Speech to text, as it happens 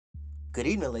Good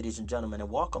evening, ladies and gentlemen,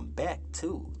 and welcome back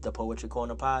to the Poetry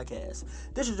Corner podcast.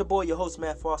 This is your boy, your host,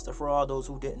 Matt Foster, for all those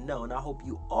who didn't know, and I hope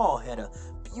you all had a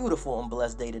beautiful and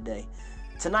blessed day today.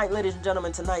 Tonight, ladies and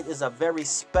gentlemen, tonight is a very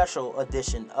special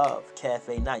edition of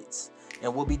Cafe Nights,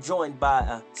 and we'll be joined by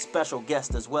a special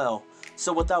guest as well.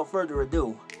 So without further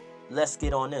ado, let's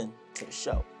get on in to the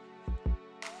show.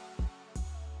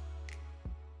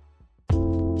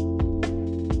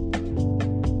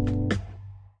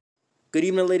 Good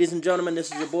evening, ladies and gentlemen.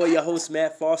 This is your boy, your host,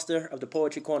 Matt Foster of the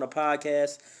Poetry Corner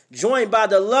podcast, joined by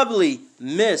the lovely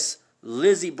Miss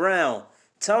Lizzy Brown.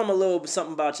 Tell them a little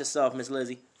something about yourself, Miss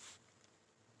Lizzy.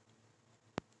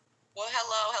 Well,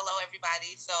 hello,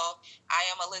 everybody. So I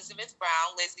am Elizabeth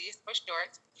Brown. Lizzy is for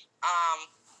short.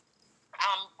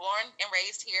 I'm born and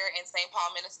raised here in St.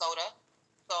 Paul, Minnesota,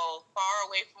 so far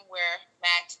away from where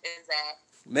Matt is at.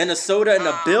 Minnesota in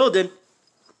the building.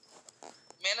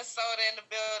 Minnesota in the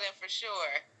building for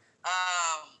sure.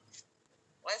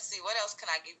 Let's see, what else can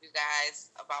I give you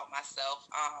guys about myself?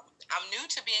 I'm new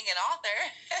to being an author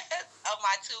of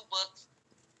my two books,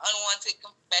 Unwanted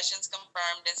Confessions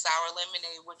Confirmed and Sour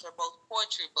Lemonade, which are both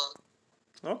poetry books.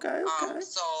 Okay.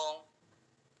 So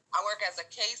I work as a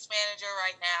case manager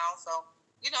right now. So,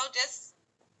 just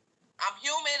I'm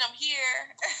human. I'm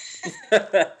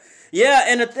here. Yeah,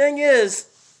 and the thing is,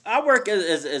 I work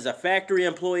as a factory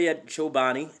employee at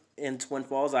Chobani in Twin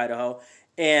Falls, Idaho,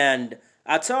 and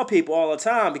I tell people all the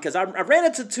time, because I ran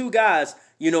into two guys,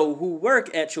 who work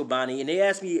at Chobani, and they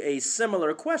asked me a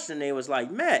similar question. They was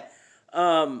like, Matt,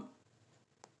 do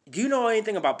you know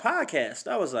anything about podcasts?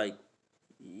 I was like,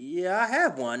 yeah, I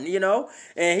have one,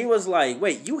 and he was like,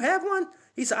 wait, you have one?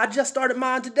 He said, I just started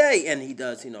mine today, and he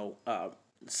does,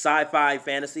 sci-fi,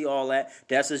 fantasy, all that.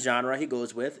 That's his genre he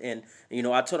goes with. And,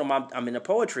 I told him I'm into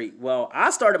poetry. Well,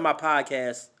 I started my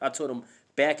podcast, I told him,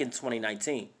 back in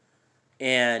 2019.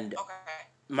 And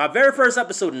my very first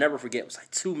episode, never forget, was like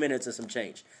 2 minutes and some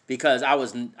change. Because I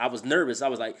was nervous. I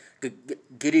was like,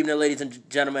 good evening, ladies and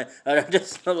gentlemen. I'm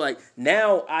like,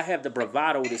 now I have the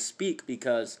bravado to speak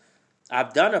because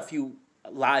I've done a few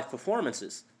live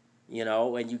performances,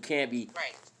 and you can't be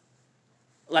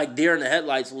like deer in the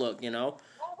headlights look,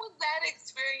 What was that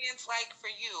experience like for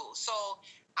you? So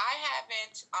I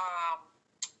haven't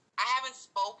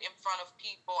spoke in front of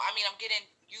people. I mean, I'm getting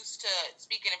used to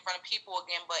speaking in front of people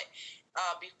again, but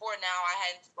before now, I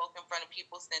hadn't spoken in front of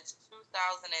people since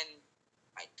 2010,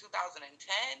 2009.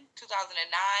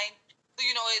 So,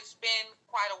 it's been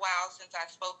quite a while since I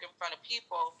spoke in front of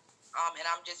people, and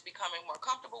I'm just becoming more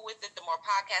comfortable with it. The more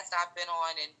podcasts I've been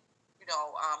on, and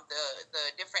the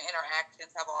different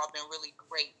interactions have all been really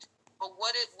great. But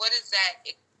what does that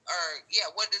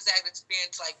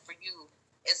experience like for you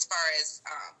as far as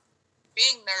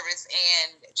being nervous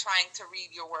and trying to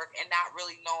read your work and not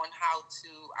really knowing how to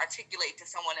articulate to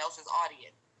someone else's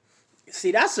audience?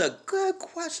 See, that's a good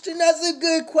question. That's a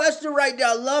good question right there.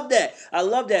 I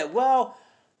love that. Well,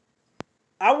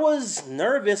 I was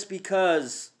nervous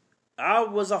because I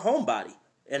was a homebody,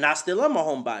 and I still am a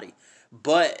homebody.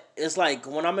 But it's like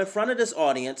when I'm in front of this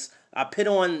audience, I put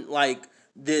on like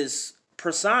this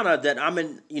persona that I'm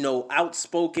an,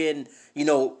 outspoken,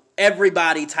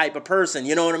 everybody type of person.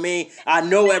 You know what I mean? I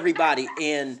know everybody.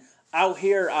 And out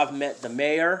here, I've met the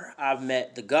mayor, I've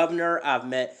met the governor, I've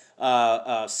met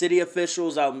city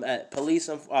officials, I've met police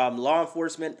and law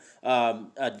enforcement,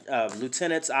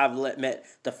 lieutenants. I've met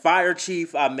the fire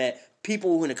chief. I've met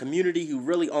people in the community who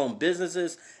really own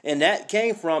businesses, and that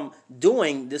came from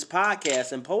doing this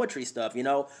podcast and poetry stuff,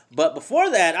 But before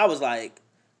that, I was like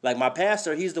my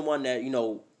pastor, he's the one that,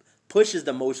 pushes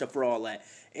the motion for all that.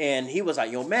 And he was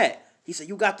like, yo, Matt, he said,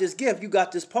 you got this gift, you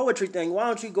got this poetry thing, why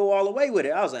don't you go all the way with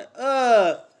it? I was like,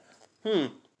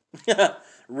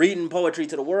 reading poetry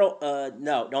to the world?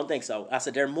 No, don't think so. I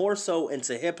said, they're more so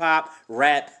into hip hop,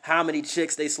 rap, how many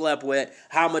chicks they slept with,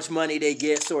 how much money they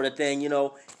get, sort of thing,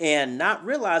 and not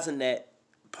realizing that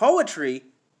poetry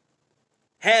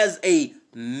has a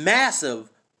massive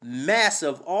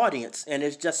audience, and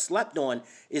it's just slept on.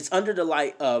 It's under the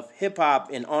light of hip hop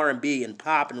and R&B and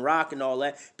pop and rock and all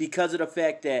that because of the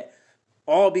fact that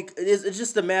it's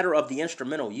just a matter of the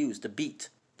instrumental used, the beat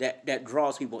that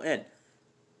draws people in.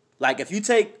 Like, if you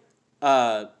take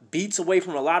beats away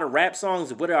from a lot of rap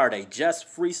songs, what are they? Just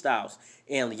freestyles.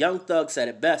 And Young Thug said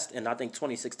it best in, I think,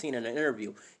 2016 in an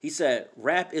interview. He said,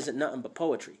 rap isn't nothing but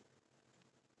poetry.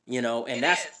 And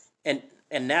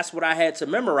that's what I had to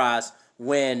memorize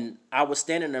when I was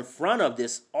standing in front of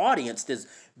this audience, this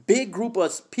big group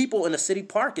of people in the city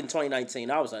park in 2019.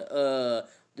 I was like,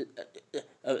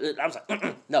 I was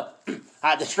like, no. I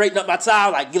had to straighten up my tie.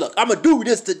 Like, look, I'm going to do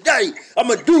this today. I'm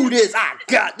going to do this. I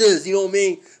got this. You know what I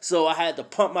mean? So I had to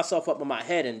pump myself up in my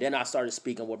head, and then I started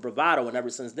speaking with bravado. And ever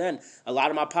since then, a lot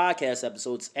of my podcast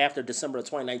episodes after December of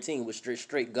 2019 was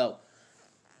straight go.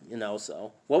 You know,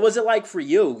 so what was it like for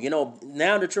you? You know,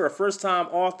 now that you're a first-time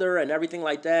author and everything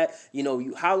like that, you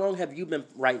know, how long have you been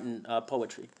writing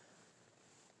poetry?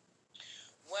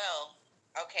 Well,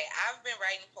 okay, I've been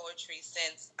writing poetry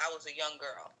since I was a young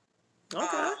girl. Okay.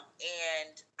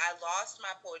 And I lost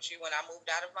my poetry when I moved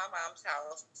out of my mom's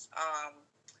house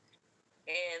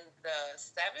in the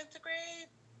 7th grade.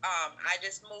 I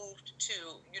just moved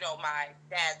to, my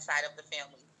dad's side of the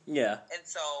family. Yeah. And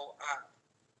so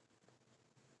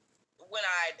when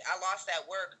I lost that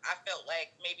work, I felt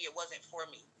like maybe it wasn't for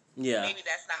me. Yeah. Maybe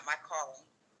that's not my calling.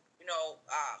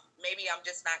 Maybe I'm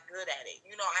just not good at it.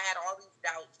 I had all these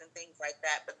doubts and things like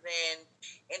that. But then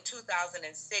in 2006,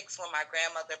 when my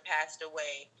grandmother passed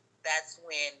away, that's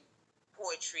when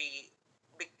poetry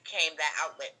became that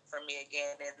outlet for me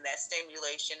again, and that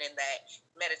stimulation and that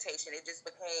meditation. It just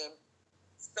became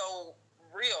so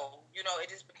real. It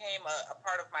just became a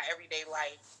part of my everyday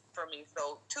life for me.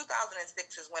 So 2006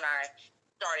 is when I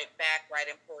started back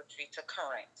writing poetry to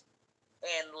current.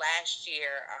 And last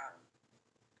year,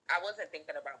 I wasn't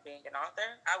thinking about being an author.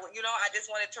 I just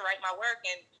wanted to write my work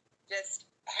and just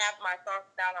have my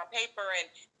thoughts down on paper and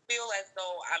feel as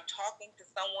though I'm talking to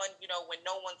someone, when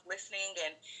no one's listening,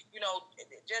 and,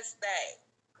 just that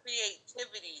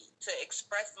creativity to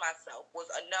express myself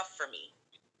was enough for me.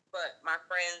 But my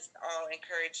friends all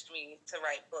encouraged me to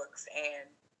write books, and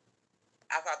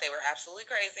I thought they were absolutely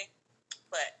crazy,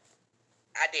 but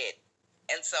I did.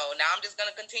 And so now I'm just going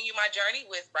to continue my journey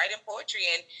with writing poetry.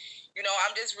 And,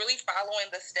 I'm just really following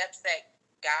the steps that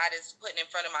God is putting in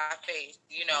front of my face.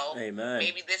 Amen.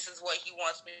 Maybe this is what he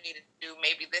wants me to do.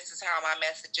 Maybe this is how my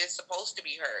message is supposed to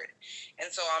be heard.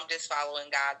 And so I'm just following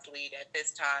God's lead at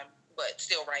this time, but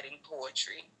still writing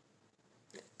poetry.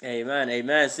 Amen.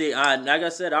 Amen. See, like I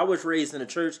said, I was raised in the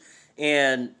church,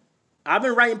 and I've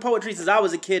been writing poetry since I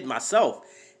was a kid myself.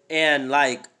 And,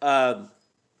 like, the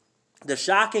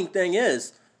shocking thing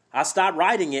is, I stopped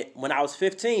writing it when I was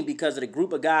 15 because of the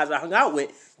group of guys I hung out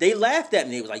with. They laughed at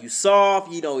me. They was like, "You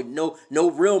soft, no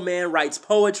real man writes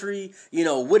poetry.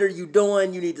 What are you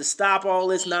doing? You need to stop all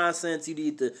this nonsense. You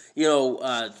need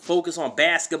to, focus on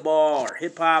basketball or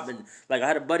hip hop." And like I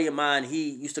had a buddy of mine,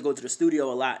 he used to go to the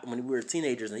studio a lot when we were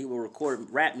teenagers, and he would record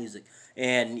rap music.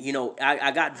 And,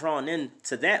 I got drawn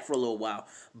into that for a little while.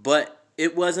 But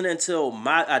it wasn't until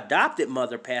my adopted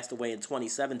mother passed away in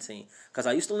 2017, because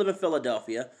I used to live in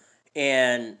Philadelphia,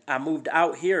 and I moved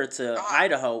out here to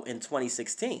Idaho in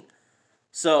 2016.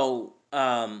 So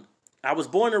I was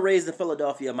born and raised in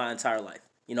Philadelphia my entire life.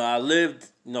 I lived,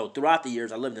 throughout the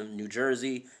years, I lived in New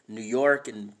Jersey, New York,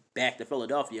 and back to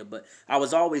Philadelphia, but I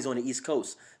was always on the East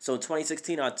Coast. So in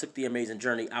 2016, I took the amazing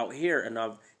journey out here, and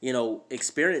I've,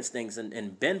 experienced things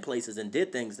and been places and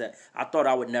did things that I thought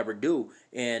I would never do.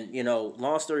 And,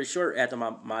 long story short, after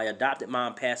my adopted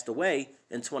mom passed away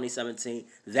in 2017,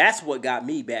 that's what got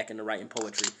me back into writing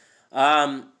poetry.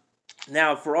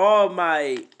 Now, for all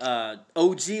my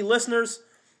OG listeners,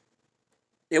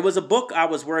 it was a book I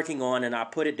was working on, and I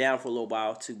put it down for a little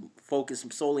while to focus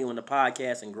solely on the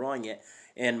podcast and growing it,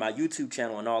 and my YouTube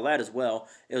channel and all that as well.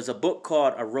 It was a book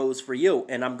called A Rose for You,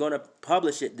 and I'm going to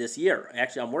publish it this year.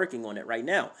 Actually, I'm working on it right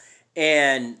now.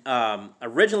 And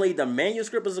originally, the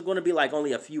manuscript was going to be like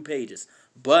only a few pages.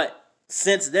 But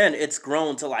since then, it's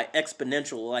grown to like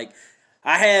exponential. Like,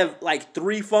 I have like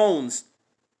 3 phones.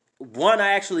 One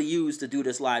I actually use to do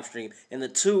this live stream, and the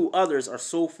 2 others are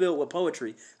so filled with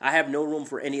poetry, I have no room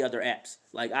for any other apps.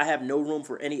 Like, I have no room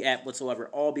for any app whatsoever,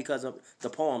 all because of the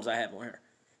poems I have on here.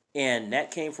 And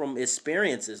that came from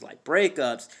experiences like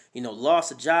breakups,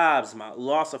 loss of jobs, my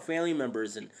loss of family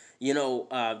members, and,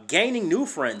 gaining new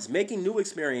friends, making new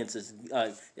experiences,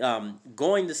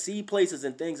 going to see places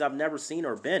and things I've never seen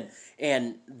or been.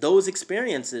 And those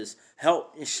experiences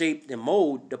help shape and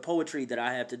mold the poetry that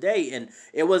I have today. And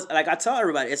it was, like I tell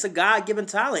everybody, it's a God-given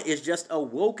talent. It's just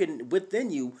awoken within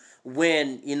you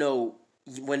when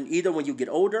when you get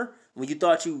older, when you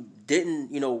thought you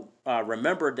didn't,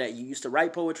 remember that you used to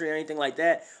write poetry or anything like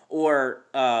that, or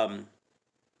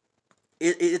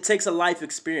it takes a life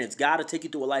experience. God will take you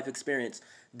through a life experience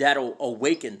that'll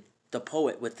awaken the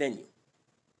poet within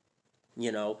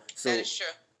you. So that is true.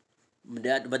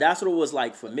 But that's what it was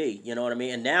like for me. You know what I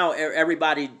mean? And now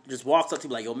everybody just walks up to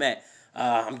me like, "Yo, Matt,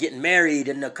 I'm getting married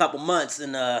in a couple months,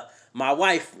 and my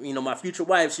wife, my future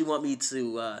wife, she want me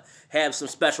to have some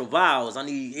special vows.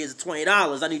 Here's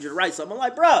 $20. I need you to write something." I'm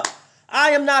like, "Bro,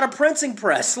 I am not a printing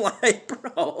press, like,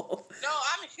 bro. No,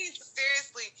 I mean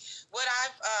seriously. What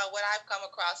I've come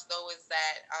across though is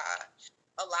that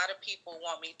a lot of people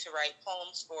want me to write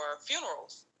poems for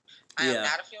funerals. I am Yeah.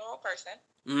 not a funeral person.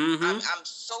 Mm-hmm. I'm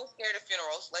so scared of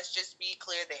funerals. Let's just be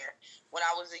clear there. When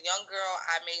I was a young girl,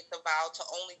 I made the vow to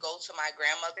only go to my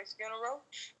grandmother's funeral,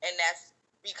 and that's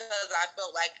because I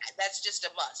felt like that's just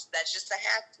a must. That's just a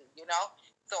have to, you know.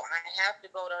 So I have to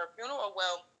go to her funeral.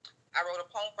 Well, I wrote a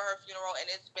poem for her funeral, and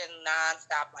it's been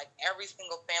nonstop. Like every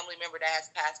single family member that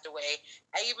has passed away.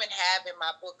 I even have in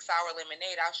my book Sour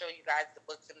Lemonade. I'll show you guys the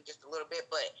books in just a little bit,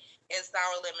 but in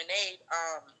Sour Lemonade,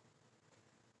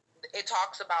 it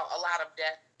talks about a lot of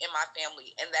death in my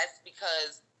family, and that's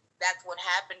because that's what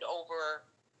happened over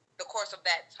the course of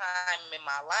that time in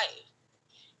my life.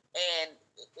 And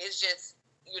it's just,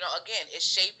 again, it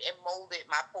shaped and molded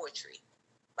my poetry.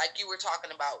 Like you were talking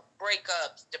about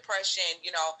breakups, depression.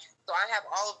 So I have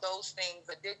all of those things,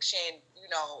 addiction,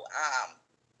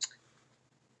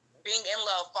 being in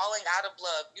love, falling out of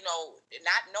love,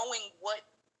 not knowing what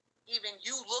even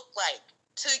you look like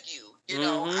to you.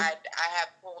 Mm-hmm. I have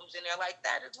poems in there like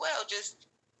that as well. Just,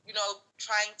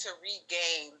 trying to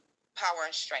regain power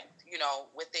and strength,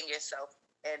 within yourself.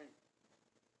 And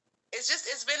it's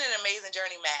been an amazing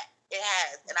journey, Matt. It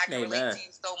has. And I can relate to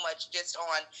you so much just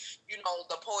on,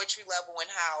 the poetry level and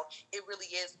how it really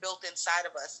is built inside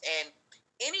of us. And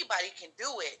anybody can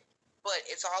do it, but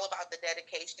it's all about the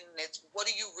dedication. And it's, what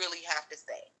do you really have to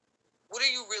say? What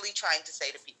are you really trying to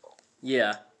say to people?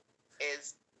 Yeah.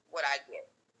 Is what I get.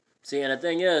 See, and the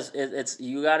thing is, it's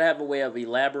you gotta have a way of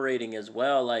elaborating as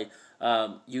well.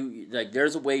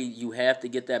 There's a way you have to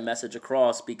get that message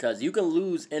across because you can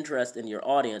lose interest in your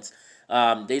audience.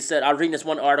 They said I was reading this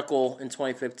one article in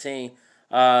 2015.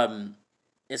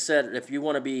 It said if you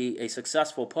want to be a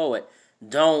successful poet,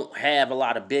 don't have a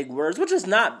lot of big words, which is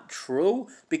not true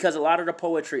because a lot of the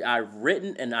poetry I've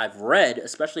written and I've read,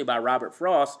 especially by Robert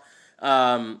Frost,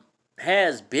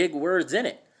 has big words in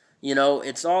it.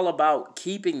 It's all about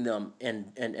keeping them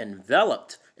and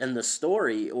enveloped in the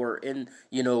story or in,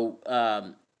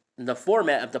 the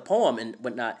format of the poem and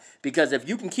whatnot. Because if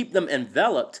you can keep them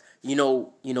enveloped,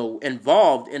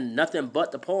 involved in nothing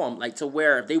but the poem, like to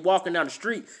where if they walking down the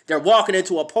street, they're walking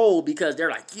into a pole because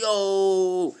they're like,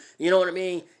 yo, you know what I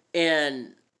mean?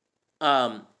 And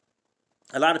a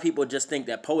lot of people just think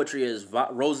that poetry is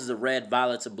roses are red,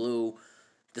 violets are blue,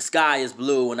 the sky is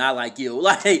blue, and I like you.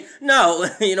 Like, no,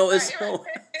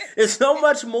 it's so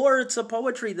much more to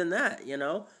poetry than that,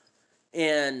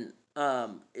 and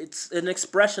it's an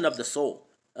expression of the soul,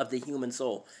 of the human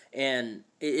soul, and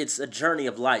it's a journey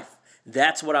of life.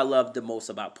 That's what I love the most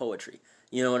about poetry.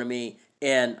 You know what I mean?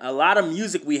 And a lot of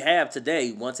music we have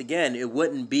today, once again, it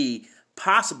wouldn't be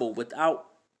possible without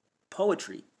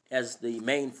poetry as the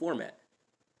main format,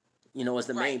 as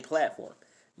the main platform,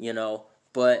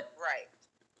 but right.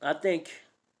 I think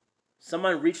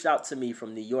someone reached out to me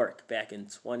from New York back in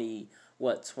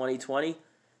 2020.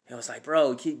 It was like,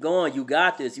 bro, keep going. You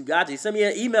got this. You got this. Send me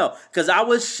an email because I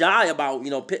was shy about,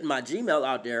 putting my Gmail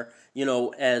out there,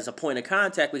 as a point of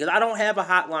contact because I don't have a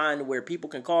hotline where people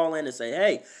can call in and say,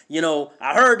 hey,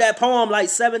 I heard that poem like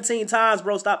 17 times,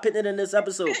 bro. Stop putting it in this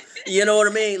episode. You know what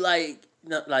I mean?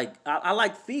 I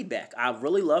like feedback. I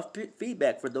really love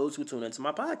feedback for those who tune into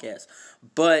my podcast.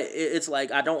 But it's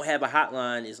like I don't have a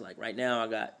hotline. It's like right now I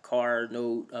got car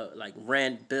note,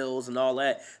 rent bills and all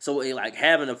that. So like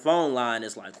having a phone line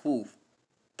is like, whoo,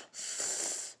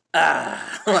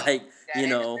 like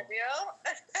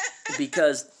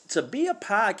because to be a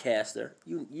podcaster,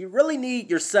 you really need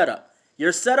your setup.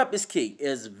 Your setup is key.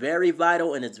 It's very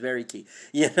vital and it's very key.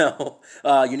 You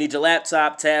need your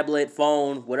laptop, tablet,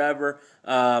 phone, whatever.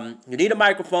 You need a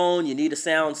microphone. You need a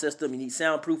sound system. You need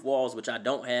soundproof walls, which I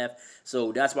don't have.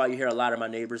 So that's why you hear a lot of my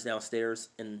neighbors downstairs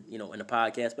in the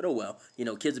podcast. But oh well,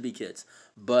 kids will be kids.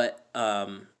 But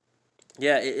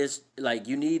it's like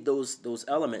you need those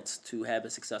elements to have a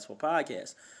successful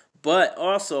podcast. But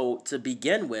also to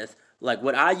begin with, like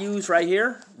what I use right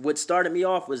here, what started me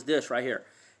off was this right here.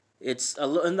 It's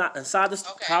inside this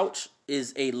pouch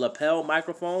is a lapel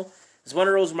microphone. It's one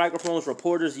of those microphones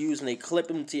reporters use and they clip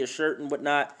them to your shirt and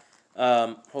whatnot.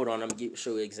 Hold on, I'm gonna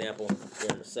show you an example here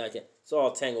in a second. It's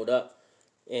all tangled up,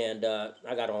 and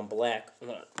I got it on black. I'm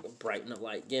gonna brighten the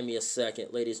light. Give me a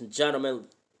second, ladies and gentlemen.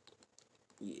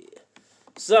 Yeah.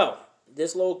 So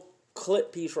this little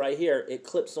clip piece right here, it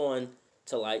clips on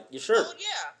to like your shirt. Oh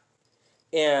yeah.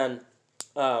 And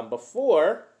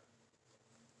before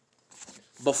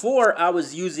I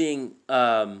was using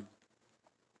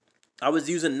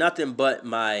nothing but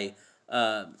my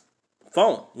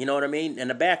phone, you know what I mean, in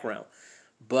the background.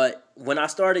 But when I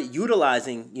started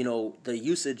utilizing, the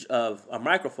usage of a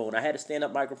microphone, I had a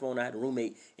stand-up microphone. I had a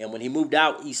roommate, and when he moved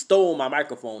out, he stole my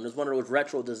microphone. It was one of those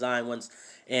retro design ones,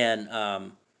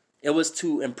 and it was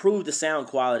to improve the sound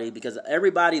quality because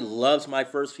everybody loves my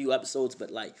first few episodes,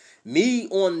 but like me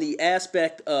on the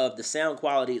aspect of the sound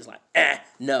quality is like,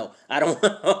 no, I don't,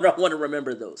 I don't want to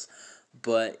remember those.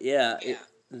 But yeah,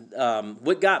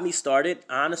 what got me started,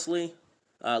 honestly,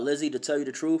 Lizzie, to tell you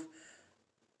the truth,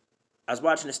 I was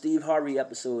watching a Steve Harvey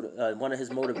episode, one of his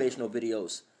motivational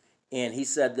videos, and he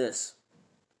said this.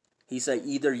 He said,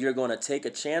 either you're going to take a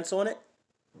chance on it,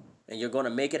 and you're going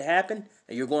to make it happen,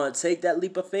 and you're going to take that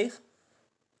leap of faith,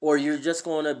 or you're just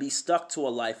going to be stuck to a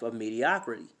life of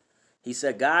mediocrity. He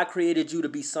said, God created you to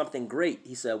be something great.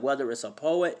 He said, whether it's a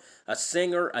poet, a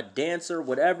singer, a dancer,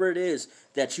 whatever it is,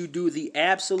 that you do the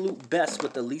absolute best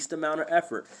with the least amount of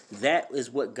effort. That is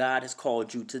what God has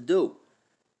called you to do.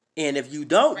 And if you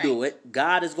don't do it,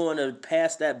 God is going to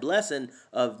pass that blessing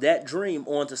of that dream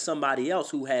on to somebody else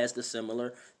who has the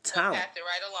similar talent. Pass it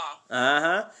right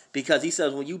along. Because he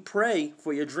says when you pray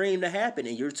for your dream to happen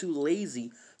and you're too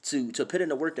lazy to put in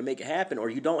the work to make it happen, or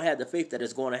you don't have the faith that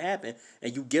it's going to happen,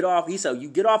 and you get off, he said, you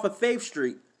get off of Faith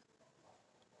Street,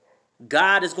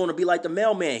 God is going to be like the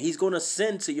mailman. He's going to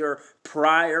send to your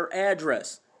prior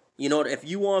address. If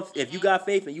you got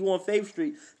faith and you on Faith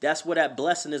Street, that's where that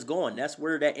blessing is going. That's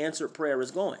where that answered prayer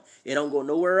is going. It don't go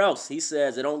nowhere else. He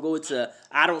says it don't go to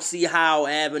I don't see how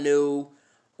Avenue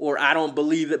or I don't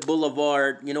believe it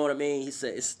Boulevard. You know what I mean? He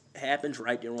said it happens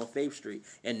right there on Faith Street,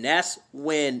 and that's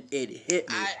when it hit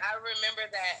me. I remember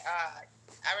that.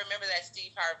 I remember that Steve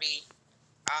Harvey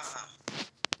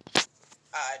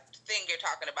thing you're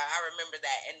talking about. I remember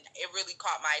that, and it really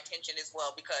caught my attention as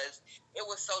well because it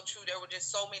was so true. There were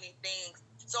just so many things,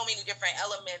 so many different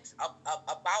elements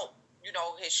about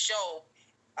his show,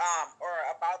 or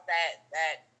about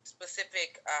that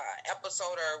specific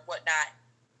episode or whatnot,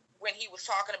 when he was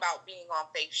talking about being on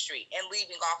Faith Street and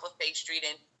leaving off of Faith Street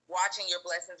and watching your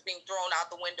blessings being thrown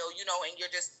out the window, and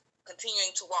you're just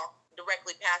continuing to walk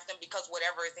directly past them because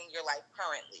whatever is in your life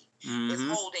currently is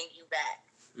holding you back.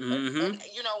 And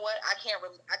you know what? I can't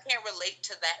relate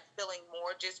to that feeling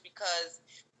more, just because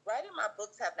writing my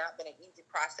books have not been an easy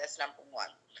process. Number one,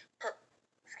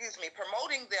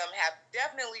 promoting them have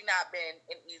definitely not been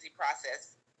an easy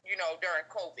process. During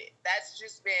COVID, that's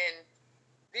just been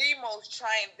the most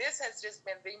trying. This has just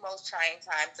been the most trying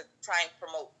time to try and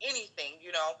promote anything.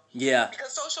 Yeah.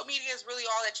 Because social media is really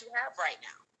all that you have right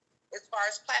now, as far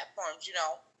as platforms.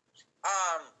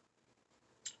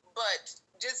 But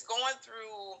just going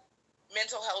through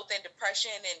mental health and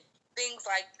depression and things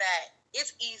like that,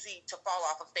 it's easy to fall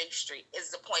off of Faith Street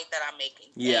is the point that I'm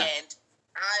making. Yeah. And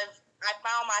I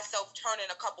found myself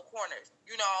turning a couple corners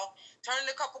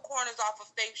off of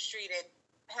Faith Street and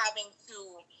having to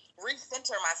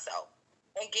recenter myself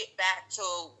and get back to,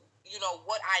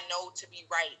 what I know to be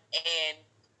right and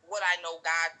what I know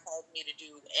God called me to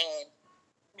do, and,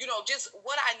 just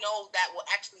what I know that will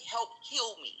actually help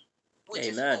heal me,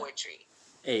 which Amen. is poetry.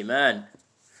 Amen.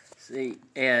 See,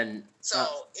 and so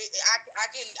I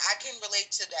can relate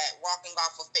to that, walking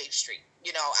off of Faith Street.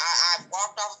 I've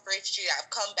walked off of Faith Street. I've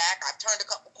come back. I've turned a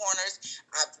couple corners.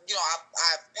 I've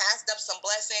passed up some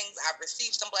blessings. I've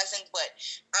received some blessings, but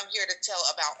I'm here to tell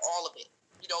about all of it.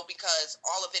 Because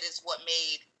all of it is what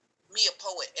made me a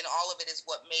poet, and all of it is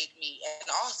what made me an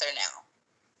author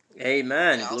now.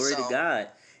 Amen. Glory to God.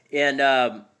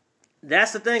 And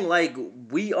that's the thing, like,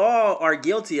 we all are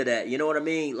guilty of that, you know what I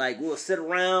mean? Like, we'll sit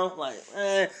around, like,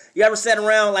 you ever sat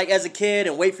around, like, as a kid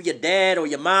and wait for your dad or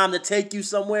your mom to take you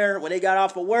somewhere when they got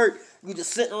off of work? You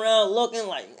just sitting around looking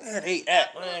like, man, they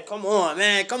at, man, come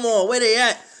on, where they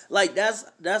at? Like,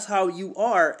 that's how you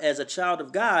are as a child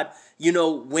of God,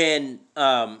 when,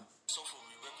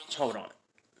 hold on.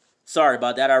 Sorry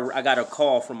about that, I got a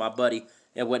call from my buddy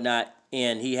and whatnot,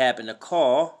 and he happened to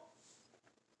call.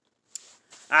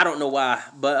 I don't know why,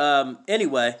 but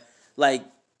anyway, like,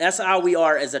 that's how we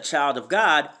are as a child of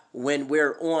God when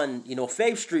we're on,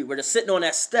 Faith Street. We're just sitting on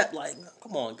that step like,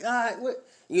 come on, God. What?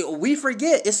 We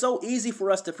forget. It's so easy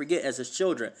for us to forget as his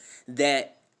children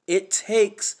that it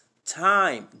takes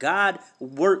time. God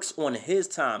works on his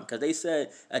time, because they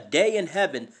said a day in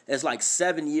heaven is like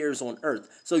 7 years on earth.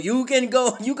 So you can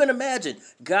imagine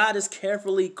God is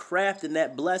carefully crafting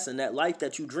that blessing, that life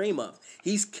that you dream of.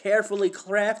 He's carefully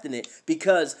crafting it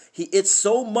because it's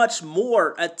so much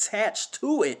more attached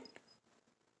to it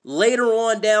later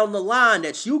on down the line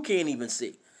that you can't even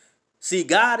see. See,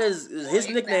 God is his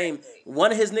nickname.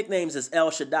 One of his nicknames is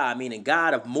El Shaddai, meaning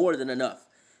God of more than enough.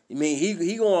 I mean,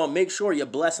 he going to make sure your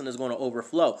blessing is going to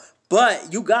overflow.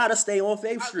 But you got to stay on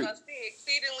Faith I was Street. going to say,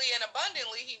 exceedingly and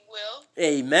abundantly, he will.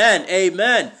 Amen.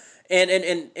 Amen.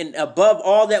 And above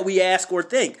all that we ask or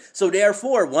think. So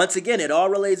therefore, once again, it all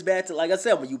relates back to, like I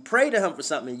said, when you pray to him for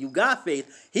something and you got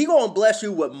faith, he going to bless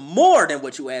you with more than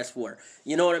what you asked for.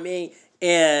 You know what I mean?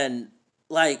 And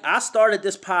like, I started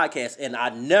this podcast and I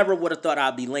never would have thought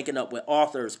I'd be linking up with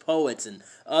authors, poets, and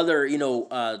other,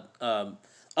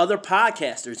 other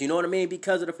podcasters. You know what I mean?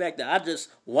 Because of the fact that I just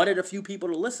wanted a few people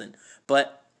to listen.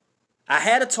 But I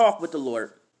had a talk with the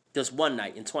Lord this one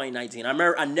night in 2019.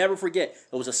 I never forget.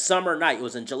 It was a summer night. It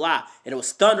was in July, and it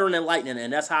was thundering and lightning,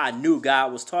 and that's how I knew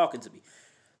God was talking to me.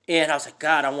 And I was like,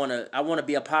 God, I want to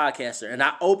be a podcaster. And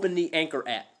I opened the Anchor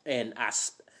app, and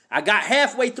I got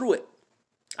halfway through it.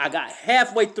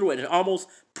 And almost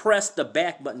pressed the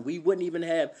back button. We wouldn't even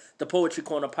have the Poetry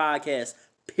Corner podcast,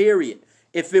 period,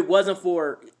 if it wasn't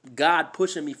for God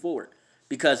pushing me forward.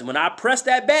 Because when I pressed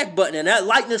that back button and that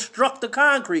lightning struck the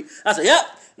concrete, I said, yep,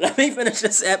 let me finish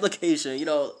this application,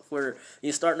 for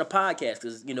starting a podcast.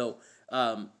 Because,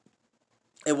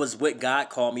 it was what God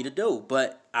called me to do.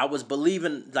 But I was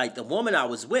believing, like the woman I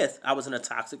was with, I was in a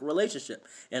toxic relationship.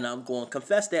 And I'm going to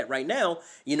confess that right now.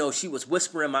 She was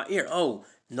whispering in my ear, oh,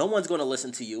 no one's going to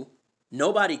listen to you.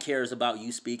 Nobody cares about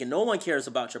you speaking. No one cares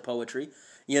about your poetry.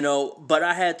 But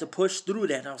I had to push through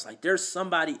that. And I was like, there's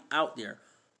somebody out there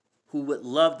who would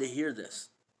love to hear this.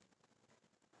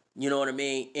 You know what I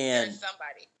mean? And there's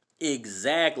somebody.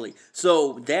 Exactly.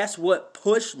 So that's what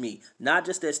pushed me. Not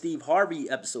just that Steve Harvey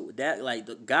episode.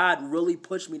 That God really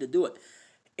pushed me to do it.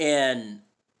 And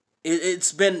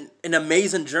it's been an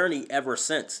amazing journey ever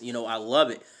since. I love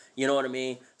it. You know what I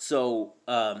mean? So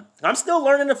I'm still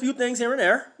learning a few things here and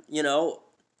there.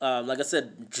 Like I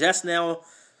said, just now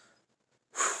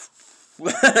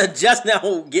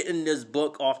getting this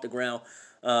book off the ground.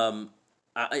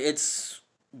 It's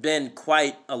been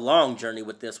quite a long journey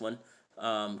with this one.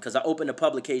 Because I opened the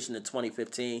publication in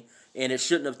 2015, and it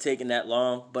shouldn't have taken that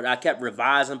long. But I kept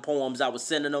revising poems. I was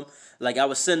sending them. Like, I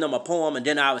would send them a poem, and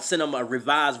then I would send them a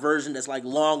revised version that's, like,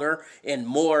 longer and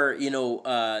more,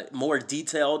 more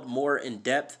detailed, more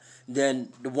in-depth than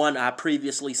the one I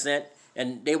previously sent.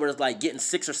 And they were, like, getting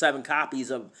 6 or 7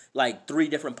 copies of, like, 3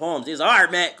 different poems. It's all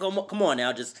right, man, come on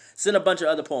now. Just send a bunch of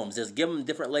other poems. Just give them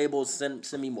different labels. Send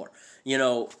me more.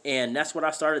 And that's what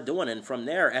I started doing. And from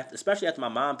there, especially after my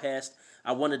mom passed,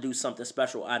 I want to do something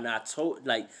special. And I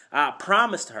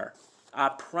promised her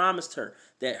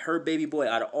that her baby boy,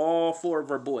 out of all 4 of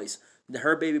her boys, that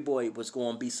her baby boy was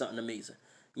going to be something amazing.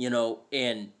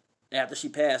 And after she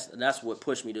passed, that's what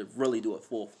pushed me to really do it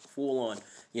full on,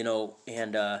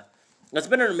 and it's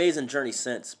been an amazing journey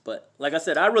since. But like I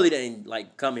said, I really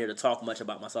didn't come here to talk much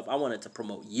about myself. I wanted to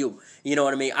promote you. You know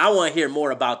what I mean? I want to hear more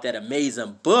about that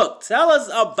amazing book. Tell us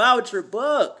about your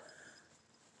book.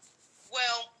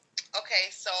 Well,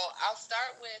 okay, so I'll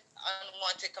start with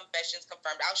Unwanted Confessions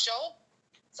Confirmed. I'll show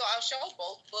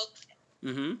both books.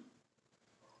 Mm-hmm.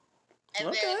 And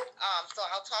then, so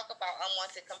I'll talk about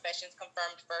Unwanted Confessions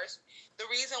Confirmed first. The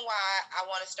reason why I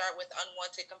want to start with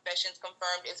Unwanted Confessions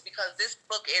Confirmed is because this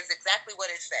book is exactly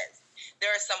what it says. There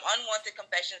are some unwanted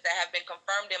confessions that have been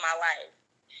confirmed in my life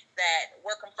that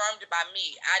were confirmed by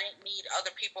me. I didn't need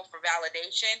other people for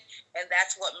validation, and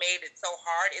that's what made it so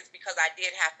hard, is because I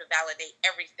did have to validate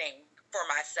everything for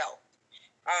myself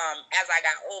as I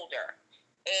got older.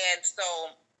 And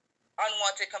so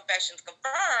Unwanted Confessions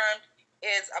Confirmed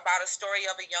is about a story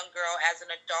of a young girl as an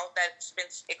adult that's been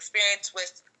experienced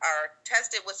with or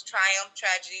tested with triumph,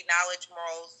 tragedy, knowledge,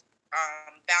 morals,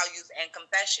 values, and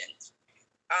confessions.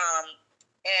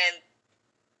 And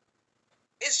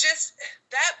it's just,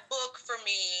 that book for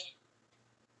me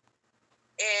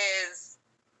is,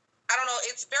 I don't know,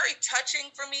 it's very touching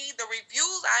for me. The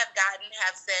reviews I've gotten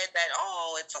have said that,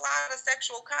 oh, it's a lot of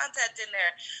sexual content in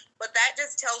there. But that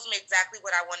just tells me exactly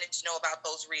what I wanted to know about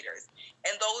those readers.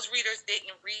 And those readers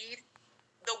didn't read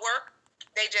the work.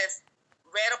 They just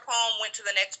read a poem, went to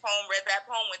the next poem, read that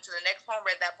poem, went to the next poem,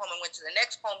 read that poem, and went to the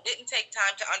next poem. Didn't take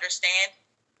time to understand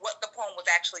what the poem was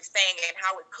actually saying and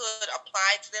how it could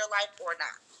apply to their life or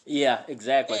not. Yeah,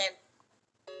 exactly. And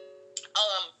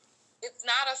it's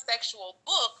not a sexual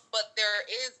book, but there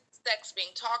is sex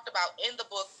being talked about in the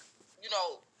book,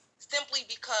 simply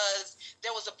because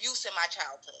there was abuse in my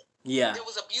childhood. Yeah. There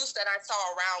was abuse that I saw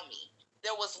around me.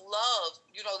 There was love,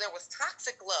 there was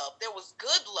toxic love. There was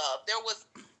good love. There was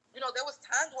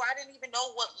times where I didn't even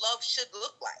know what love should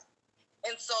look like.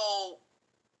 And so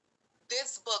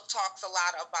this book talks a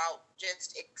lot about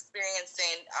just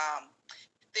experiencing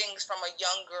things from a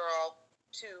young girl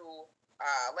to,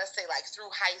 let's say, like through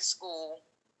high school,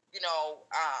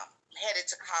 headed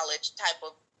to college type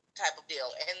of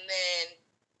deal. And then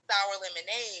Sour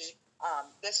Lemonade,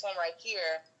 this one right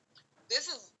here, this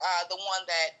is the one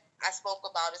that I spoke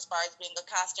about as far as being a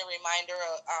constant reminder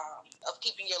of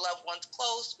keeping your loved ones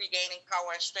close, regaining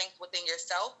power and strength within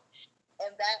yourself.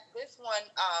 And this one,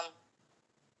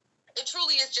 it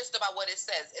truly is just about what it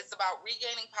says. It's about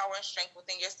regaining power and strength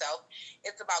within yourself.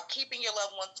 It's about keeping your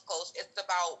loved ones close. It's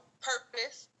about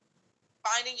purpose,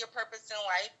 finding your purpose in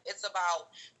life. It's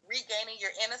about regaining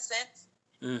your innocence.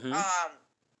 Mm-hmm.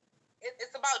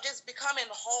 It's about just becoming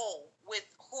whole with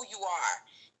who you are.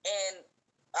 And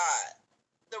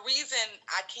the reason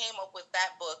I came up with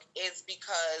that book is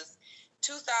because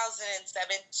 2016,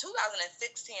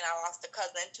 I lost a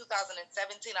cousin.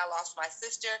 2017, I lost my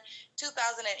sister.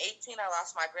 2018, I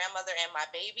lost my grandmother and my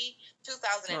baby.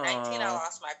 2019, I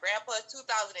lost my grandpa.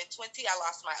 2020, I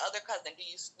lost my other cousin. Do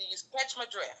you catch my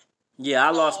drift? Yeah,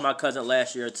 I lost my cousin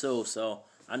last year too, so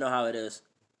I know how it is.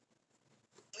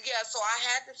 Yeah, so I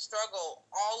had to struggle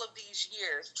all of these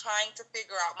years trying to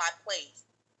figure out my place,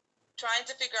 trying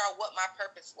to figure out what my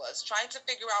purpose was, trying to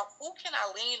figure out who can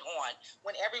I lean on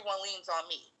when everyone leans on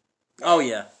me. Oh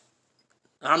yeah,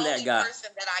 I'm that guy. The only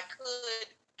person that I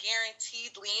could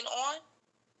guaranteed lean on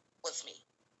was me,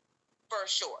 for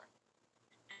sure.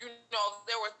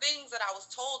 There were things that I was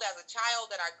told as a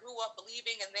child that I grew up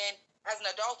believing, and then as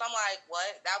an adult, I'm like,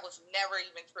 what? That was never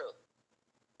even true.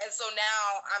 And so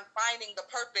now I'm finding the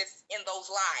purpose in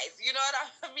those lies. You know what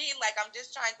I mean? Like, I'm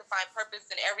just trying to find purpose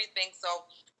in everything. So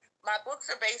my books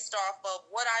are based off of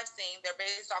what I've seen. They're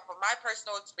based off of my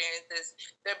personal experiences.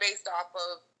 They're based off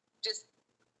of just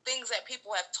things that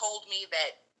people have told me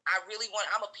that I really want.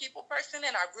 I'm a people person,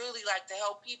 and I really like to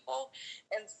help people.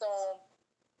 And so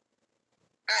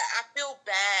I feel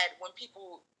bad when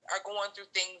people are going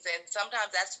through things, and sometimes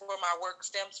that's where my work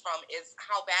stems from, is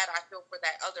how bad I feel for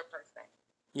that other person.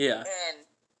 Yeah. And,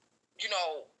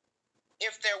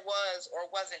 if there was or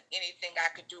wasn't anything I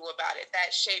could do about it,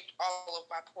 that shaped all of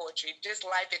my poetry. Just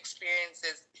life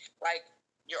experiences like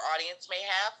your audience may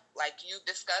have, like you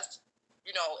discussed,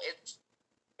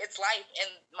 it's life, and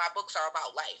my books are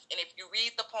about life. And if you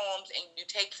read the poems and you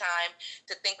take time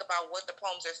to think about what the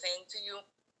poems are saying to you,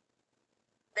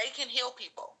 they can heal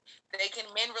people. They can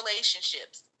mend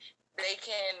relationships. They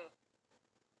can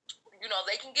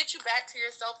get you back to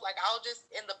yourself. Like, I'll just,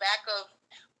 in the back of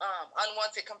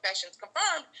Unwanted Confessions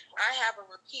Confirmed, I have a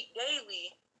repeat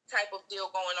daily type of deal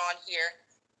going on here.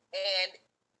 And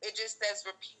it just says,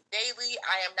 repeat daily,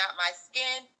 I am not my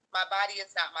skin. My body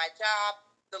is not my job.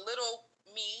 The little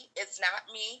me is not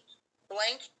me.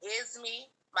 Blank is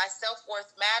me. My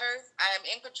self-worth matters. I am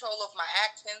in control of my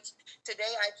actions. Today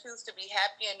I choose to be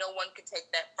happy, and no one can take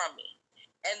that from me.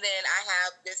 And then I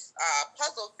have this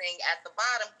puzzle thing at the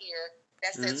bottom here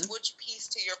that says which piece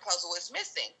to your puzzle is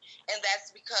missing. And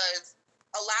that's because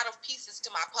a lot of pieces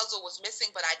to my puzzle was missing,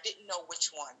 but I didn't know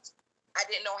which ones. I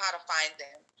didn't know how to find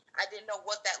them. I didn't know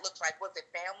what that looked like. Was it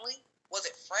family? Was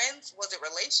it friends? Was it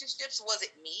relationships? Was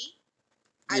it me?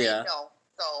 I didn't know.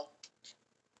 So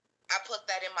I put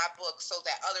that in my book so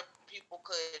that other people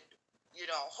could,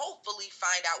 hopefully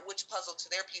find out which puzzle to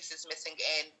their piece is missing,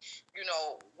 and,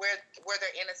 where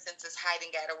their innocence is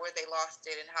hiding at, or where they lost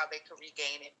it, and how they could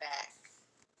regain it back.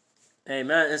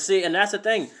 Amen. And see, and that's the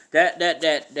thing, that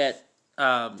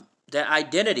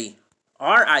identity,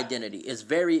 our identity is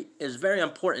very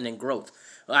important in growth.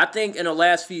 I think in the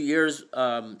last few years,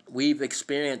 we've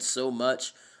experienced so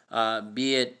much,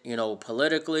 be it,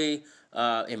 politically,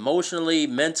 emotionally,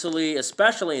 mentally,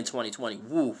 especially in 2020.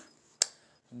 Woo.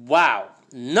 Wow.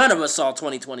 None of us saw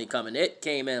 2020 coming. It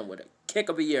came in with a kick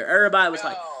of a year. Everybody was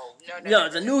like,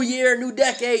 it's a new year, new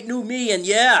decade, new me. And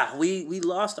yeah, we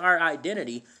lost our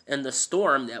identity in the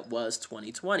storm that was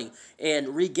 2020. And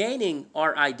regaining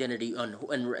our identity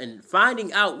and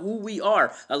finding out who we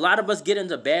are. A lot of us get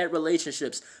into bad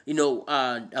relationships.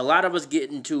 A lot of us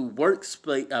get into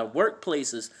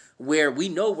workplaces where we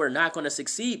know we're not going to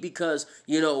succeed because,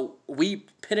 we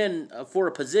put in for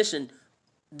a position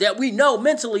that we know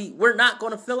mentally we're not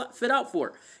going to fit out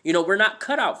for. We're not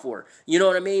cut out for. You know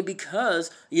what I mean? Because,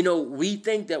 we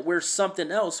think that we're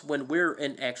something else when we're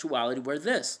in actuality we're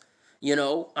this. I'm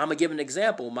going to give an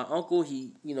example. My uncle,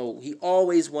 he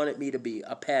always wanted me to be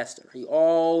a pastor. He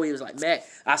always was like, Mac,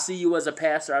 I see you as a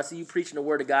pastor. I see you preaching the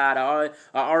word of God. I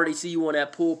already see you on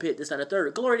that pulpit, this and the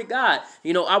third. Glory to God.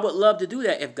 I would love to do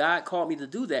that if God called me to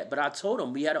do that. But I told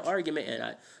him, we had an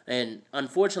argument, and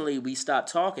unfortunately we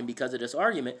stopped talking because of this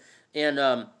argument. And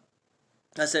I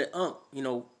said,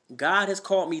 God has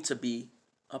called me to be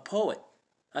a poet.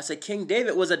 I said, King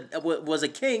David was a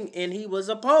king, and he was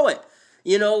a poet.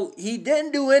 He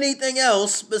didn't do anything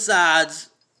else besides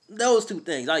those two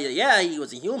things. Oh, yeah, he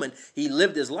was a human. He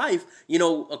lived his life,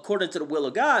 according to the will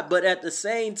of God. But at the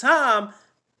same time,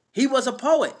 he was a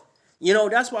poet.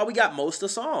 That's why we got most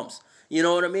of Psalms. You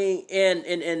know what I mean?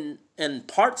 And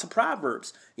parts of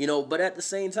Proverbs. But at the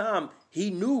same time, he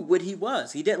knew what he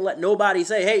was. He didn't let nobody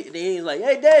say, hey, he's like,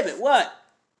 hey, David, what?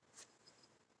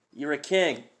 You're a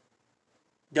king.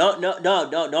 Don't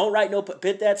write no,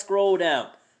 put that scroll down.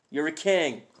 You're a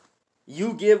king.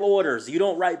 You give orders. You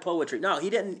don't write poetry. No, he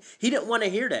didn't want to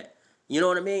hear that. You know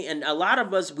what I mean? And a lot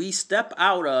of us, we step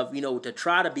out of, to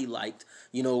try to be liked,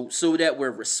 so that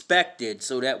we're respected,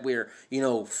 so that we're,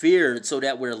 feared, so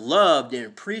that we're loved and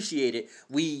appreciated.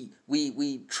 We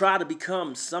try to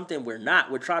become something we're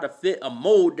not. We try to fit a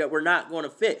mold that we're not going to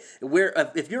fit.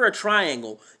 If you're a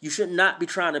triangle, you should not be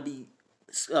trying to be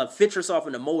fit yourself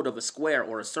in the mold of a square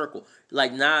or a circle.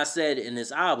 Like Nas said in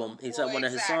his album, he said one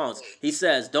of his songs. He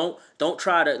says, "Don't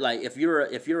try to like if you're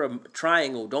a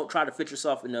triangle, don't try to fit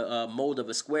yourself in the mold of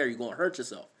a square. You're gonna hurt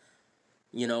yourself."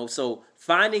 So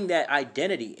finding that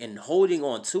identity and holding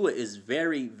on to it is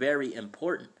very, very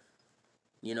important.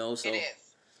 So it is.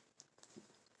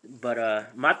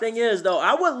 But my thing is though,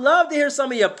 I would love to hear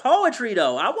some of your poetry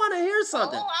though. I want to hear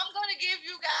something. Oh, I'm gonna give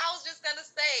you guys. I was just gonna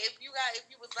say, if you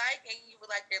would like, and you would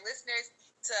like your listeners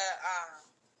to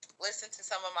listen to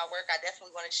some of my work, I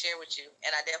definitely want to share with you,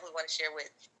 and I definitely want to share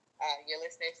with your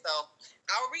listeners. So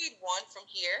I'll read one from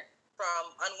here,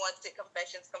 from Unwanted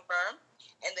Confessions Confirmed,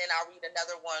 and then I'll read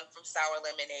another one from Sour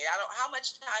Lemonade. How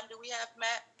much time do we have,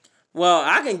 Matt? Well,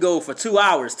 I can go for 2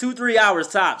 hours, 3 hours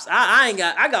tops. I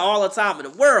got all the time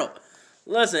in the world.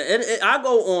 Listen, I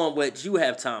go on what you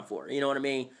have time for. You know what I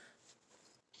mean?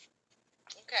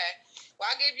 Okay. Well,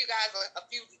 I'll give you guys a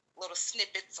few little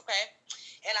snippets, okay?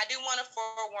 And I do want to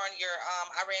forewarn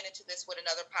I ran into this with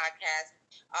another podcast,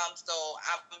 so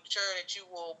I'm sure that you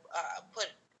will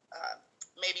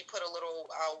maybe put a little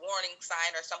warning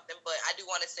sign or something, but I do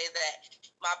want to say that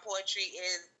my poetry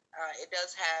it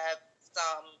does have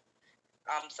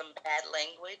some bad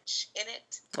language in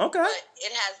it. Okay. But it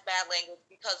has bad language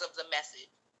because of the message.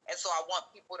 And so I want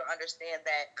people to understand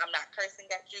that I'm not cursing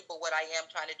at you, but what I am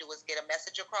trying to do is get a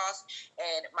message across.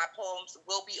 And my poems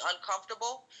will be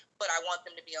uncomfortable, but I want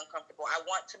them to be uncomfortable. I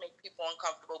want to make people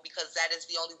uncomfortable because that is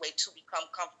the only way to become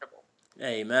comfortable.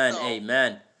 Amen.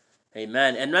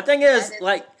 Amen. And my thing is,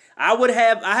 like, I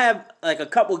have like a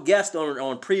couple guests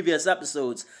on previous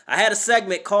episodes. I had a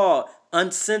segment called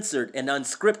Uncensored and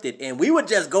Unscripted, and we would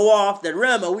just go off the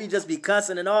rim, or we just be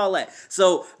cussing and all that.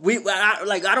 So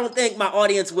I don't think my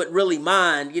audience would really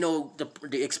mind,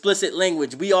 the explicit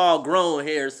language. We all grown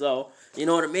here, so you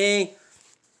know what I mean.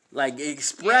 Like,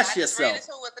 express yourself. I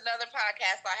just ran into it with another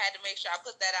podcast, so I had to make sure I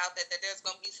put that out there, that there's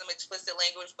going to be some explicit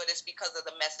language, but it's because of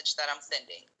the message that I'm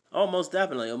sending. Oh, most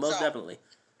definitely. Definitely.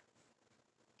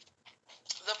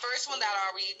 The first one that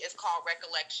I'll read is called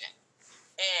Recollection.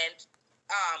 And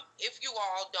if you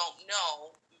all don't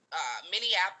know,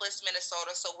 Minneapolis,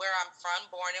 Minnesota, so where I'm from,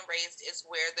 born and raised, is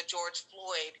where the George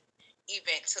Floyd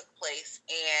event took place.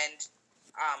 And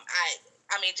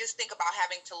I mean, just think about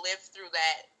having to live through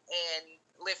that and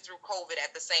live through COVID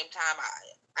at the same time.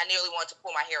 I nearly wanted to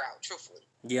pull my hair out, truthfully.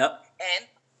 Yep. And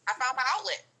I found my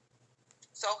outlet.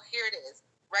 So here it is,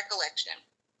 Recollection.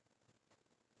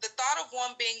 The thought of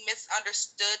one being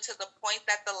misunderstood to the point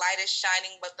that the light is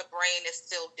shining, but the brain is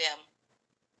still dim.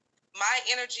 My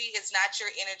energy is not your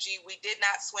energy. We did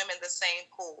not swim in the same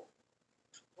pool.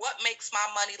 What makes my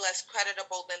money less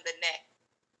creditable than the neck?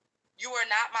 You are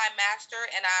not my master,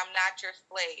 and I am not your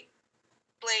slave.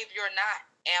 Slave you're not,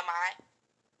 am I?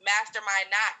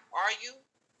 Mastermind not, are you?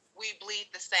 We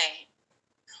bleed the same.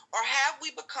 Or have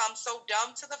we become so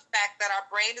dumb to the fact that our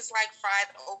brain is like fried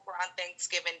okra on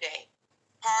Thanksgiving Day?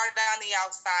 Hard on the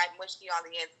outside, mushy on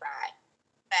the inside.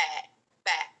 Bad.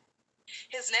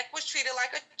 His neck was treated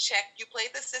like a check. You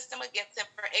played the system against him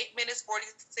for 8 minutes,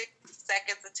 46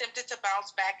 seconds, attempted to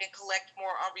bounce back and collect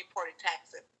more unreported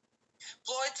taxes.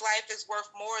 Floyd's life is worth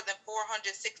more than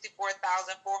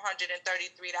 $464,433.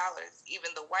 Even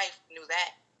the wife knew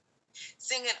that.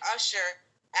 Singing Usher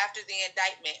after the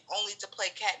indictment, only to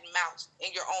play cat and mouse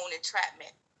in your own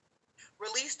entrapment.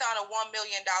 Released on a $1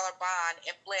 million bond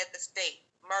and fled the state,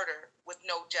 murder with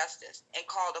no justice, and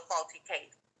called a faulty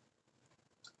case.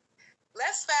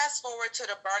 Let's fast forward to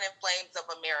the burning flames of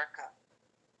America.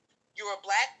 You are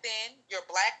black then, you're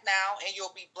black now, and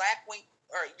you'll be black when,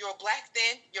 or you're black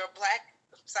then, you're black,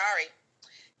 sorry.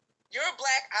 You're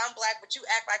black, I'm black, but you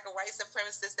act like a white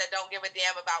supremacist that don't give a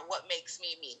damn about what makes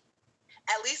me me.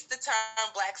 At least the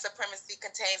term black supremacy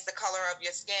contains the color of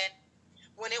your skin.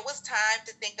 When it was time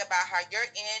to think about how your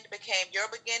end became your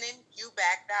beginning, you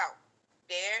backed out.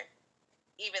 There,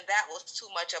 even that was too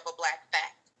much of a black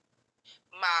fact.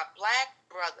 My black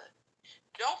brother,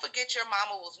 don't forget your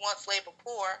mama was once labor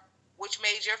poor, which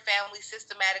made your family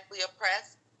systematically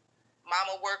oppressed.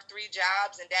 Mama worked 3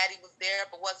 jobs and daddy was there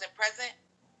but wasn't present.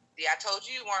 See, I told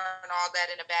you weren't all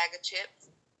that in a bag of chips.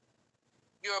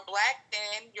 You're black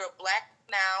then, you're black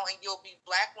now, and you'll be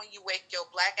black when you wake your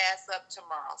black ass up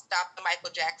tomorrow. Stop the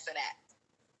Michael Jackson act.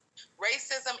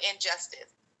 Racism and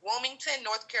Justice. Wilmington,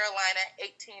 North Carolina,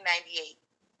 1898.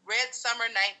 Red Summer,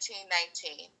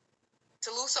 1919.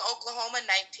 Tulsa, Oklahoma,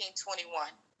 1921.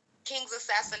 King's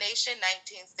assassination,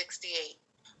 1968.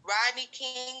 Rodney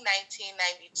King,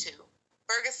 1992.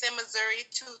 Ferguson, Missouri,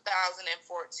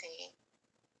 2014.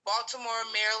 Baltimore,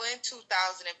 Maryland,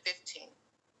 2015.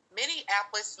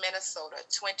 Minneapolis, Minnesota,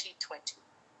 2020.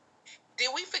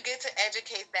 Did we forget to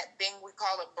educate that thing we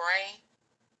call a brain?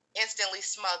 Instantly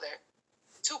smothered.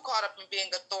 Too caught up in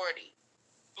being authority.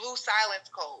 Blue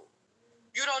silence code.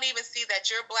 You don't even see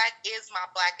that your black is my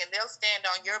black, and they'll stand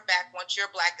on your back once your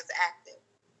black is active.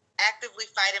 Actively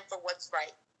fighting for what's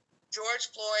right. George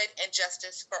Floyd and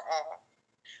justice for all.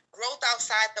 Growth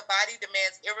outside the body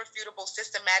demands irrefutable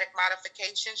systematic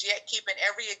modifications, yet keeping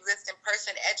every existing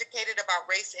person educated about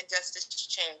race and justice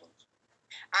change.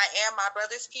 I am my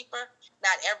brother's keeper.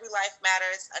 Not every life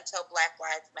matters until Black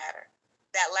lives matter.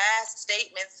 That last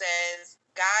statement says,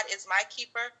 God is my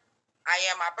keeper. I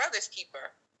am my brother's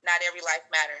keeper. Not every life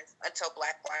matters until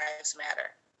Black lives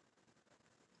matter.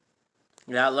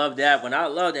 Yeah, I love that one. I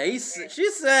love that.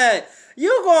 She said,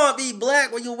 you gonna be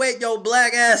black when you wake your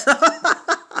black ass up.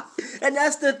 And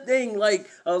that's the thing, like,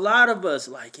 a lot of us,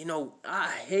 like, you know, I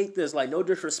hate this, like, no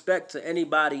disrespect to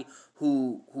anybody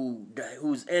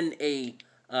who's in a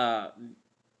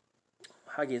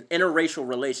interracial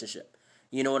relationship.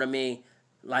 You know what I mean?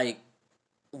 Like,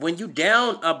 when you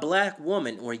down a black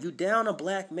woman or you down a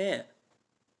black man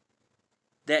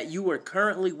that you were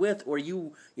currently with, or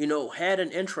you know, had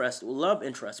an interest, love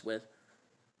interest with,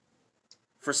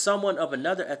 for someone of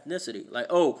another ethnicity, like,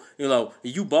 oh, you know,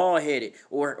 you bald headed,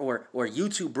 or you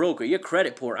too broke, or you're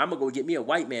credit poor, I'm gonna go get me a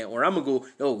white man, or I'm gonna go,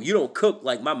 oh, you don't cook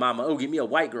like my mama, oh, get me a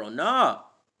white girl. Nah,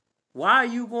 why are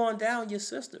you going down your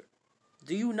sister?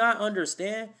 Do you not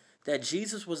understand that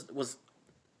Jesus was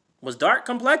dark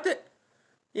complected?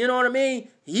 You know what I mean?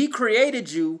 He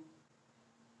created you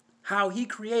how he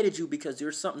created you because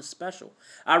you're something special.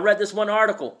 I read this one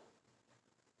article.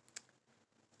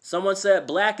 Someone said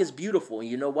black is beautiful.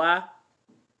 You know why?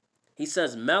 He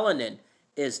says melanin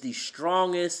is the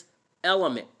strongest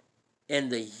element in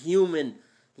the human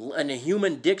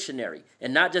dictionary.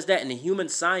 And not just that, in the human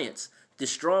science. The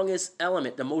strongest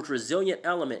element, the most resilient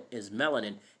element is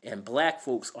melanin. And black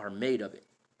folks are made of it.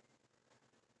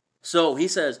 So he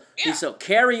says,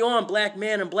 carry on, black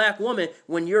man and black woman,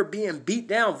 when you're being beat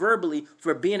down verbally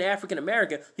for being African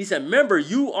American. He said, remember,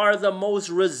 you are the most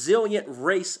resilient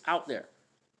race out there.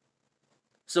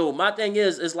 So my thing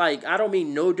is like, I don't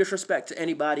mean no disrespect to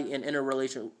anybody in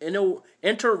interracial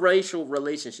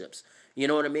relationships. You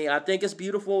know what I mean? I think it's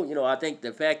beautiful. You know, I think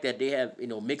the fact that they have, you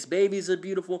know, mixed babies is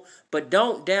beautiful. But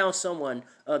don't down someone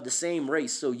of the same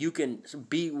race so you can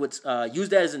be with, use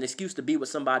that as an excuse to be with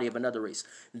somebody of another race.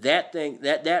 That thing,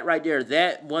 that right there,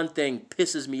 that one thing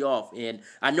pisses me off. And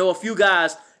I know a few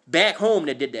guys back home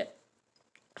that did that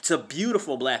to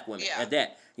beautiful black women at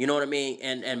that. You know what I mean?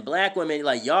 And black women,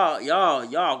 like,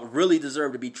 y'all really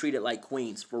deserve to be treated like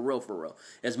queens, for real.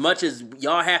 As much as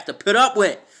y'all have to put up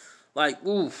with. Like,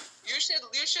 oof. You should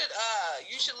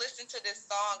listen to this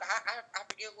song. I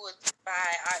forget who it's by.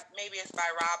 Maybe it's by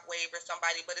Rob Wave or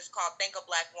somebody, but it's called "Think a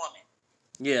Black Woman."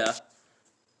 Yeah.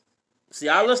 See,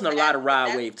 I listen to a lot of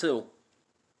Rob Wave too.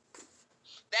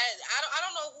 That I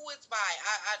don't know who it's by.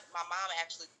 My mom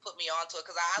actually put me onto it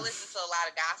because I listen to a lot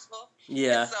of gospel.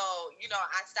 Yeah. And so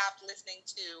I stopped listening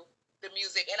to the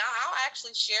music, and I'll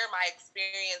actually share my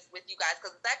experience with you guys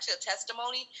because it's actually a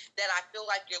testimony that I feel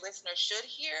like your listeners should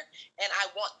hear, and I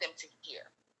want them to hear.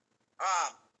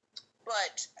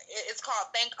 But it's called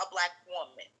 "Thank a Black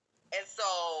Woman," and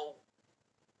so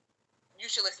you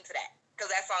should listen to that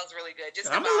because that song's really good.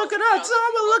 I'm gonna look it up.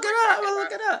 I'm gonna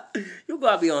look it up. You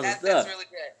gotta be on the stuff. That's really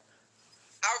good.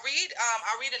 I'll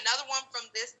read another one from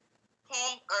this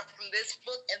poem or from this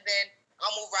book, and then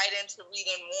I'll move right into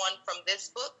reading one from this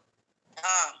book.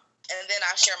 And then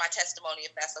I'll share my testimony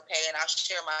if that's okay, and I'll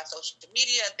share my social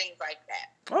media and things like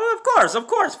that. Oh, of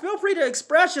course. Feel free to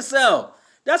express yourself.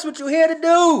 That's what you're here to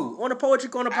do on the Poetry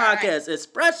Corner podcast. Right.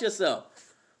 Express yourself.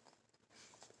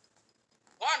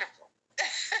 Wonderful.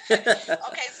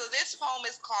 Okay, so this poem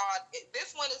is called,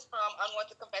 this one is from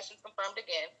Unwanted Confessions Confirmed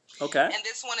Again. Okay. And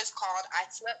this one is called I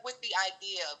Slept with the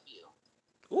Idea of You.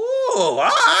 Ooh,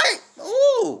 all right.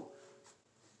 Ooh.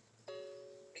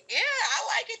 Yeah, I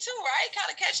like it too, right? Kind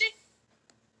of catchy.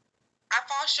 I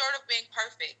fall short of being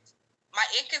perfect. My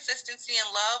inconsistency in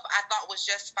love I thought was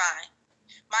just fine.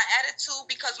 My attitude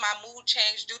because my mood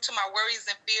changed due to my worries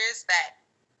and fears that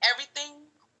everything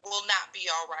will not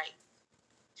be all right.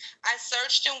 I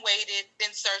searched and waited,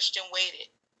 then searched and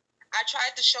waited. I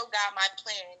tried to show God my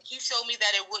plan. He showed me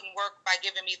that it wouldn't work by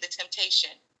giving me the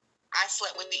temptation. I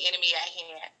slept with the enemy at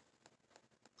hand.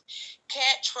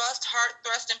 Can't trust, heart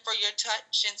thrusting for your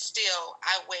touch, and still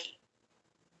I wait.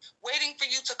 Waiting for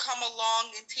you to come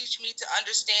along and teach me to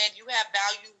understand you have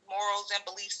values, morals, and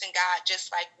beliefs in God just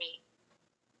like me.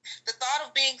 The thought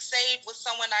of being saved with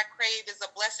someone I crave is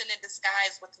a blessing in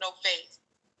disguise with no faith.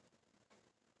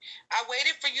 I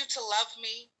waited for you to love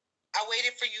me. I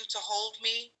waited for you to hold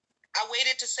me. I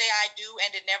waited to say I do,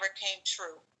 and it never came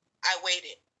true. I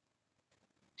waited.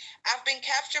 I've been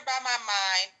captured by my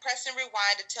mind, pressing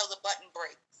rewind until the button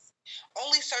breaks.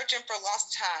 Only searching for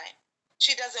lost time.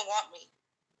 She doesn't want me.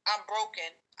 I'm broken.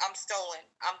 I'm stolen.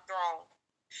 I'm thrown.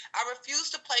 I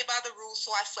refuse to play by the rules, so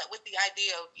I slept with the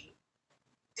idea of you.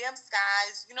 Dim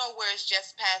skies, you know where it's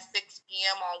just past 6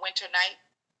 p.m. on winter night?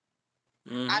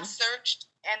 Mm-hmm. I've searched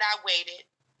and I waited.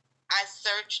 I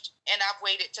searched and I've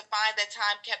waited to find that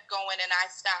time kept going and I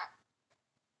stopped.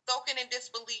 Soaking in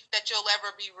disbelief that you'll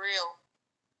ever be real.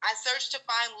 I searched to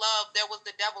find love. There was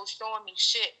the devil showing me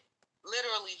shit.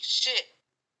 Literally shit.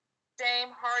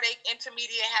 Shame, heartache,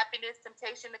 intermediate happiness,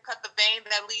 temptation to cut the vein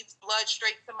that leads blood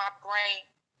straight to my brain.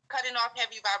 Cutting off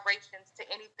heavy vibrations to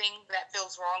anything that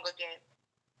feels wrong again.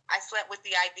 I slept with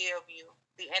the idea of you.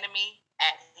 The enemy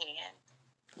at hand.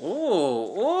 Ooh,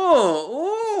 ooh,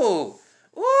 ooh.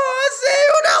 Ooh, I see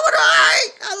you that one. All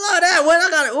right. I love that one.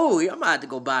 I'm gonna have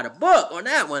to go buy the book on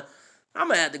that one. I'm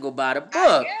gonna have to go buy the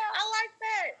book. Yeah, I like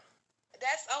that.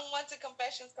 That's Unwanted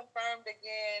Confessions Confirmed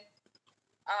Again.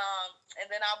 And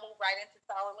then I'll move right into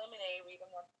Sour Lemonade,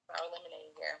 reading one Sour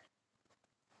Lemonade here.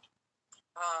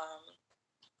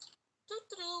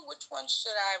 Which one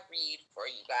should I read for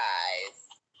you guys?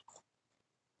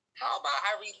 How about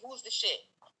I read Who's the Shit?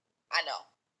 I know.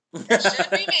 It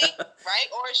should be me, right?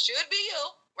 Or it should be you,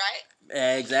 right?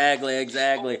 Exactly.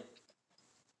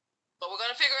 But we're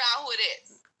going to figure out who it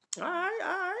is. All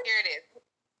right. Here it is.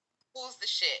 Who's the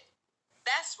shit?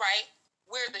 That's right.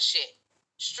 We're the shit.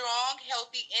 Strong,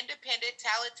 healthy, independent,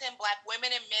 talented Black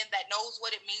women and men that knows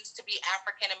what it means to be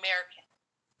African American.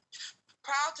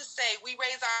 Proud to say we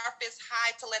raise our fists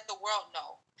high to let the world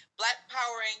know. Black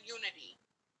power and unity.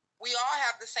 We all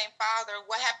have the same father.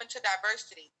 What happened to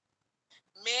diversity?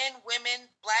 Men, women,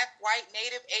 Black, white,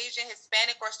 Native, Asian,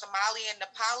 Hispanic, or Somali and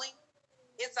Nepali.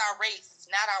 It's our race,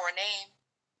 not our name.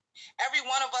 Every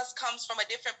one of us comes from a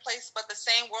different place, but the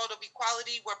same world of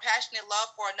equality where passionate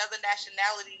love for another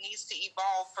nationality needs to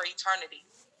evolve for eternity.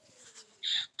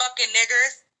 Fucking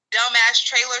niggers, dumbass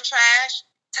trailer trash,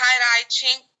 tie-dye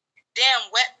chink, damn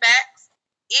wetbacks.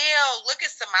 Ew, look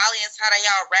at Somalians, how they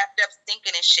all wrapped up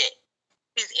stinking and shit.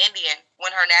 He's Indian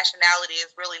when her nationality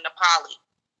is really Nepali.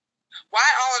 Why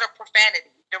all of the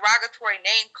profanity, derogatory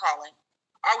name calling?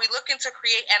 Are we looking to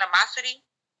create animosity?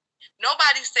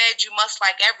 Nobody said you must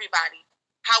like everybody.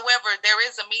 However, there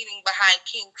is a meaning behind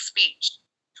King's speech.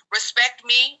 Respect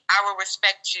me, I will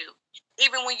respect you.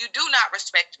 Even when you do not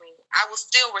respect me, I will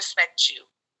still respect you.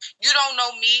 You don't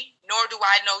know me, nor do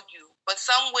I know you. But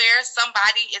somewhere,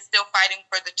 somebody is still fighting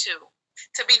for the two.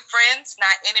 To be friends,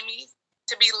 not enemies.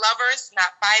 To be lovers,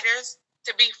 not fighters.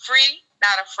 To be free,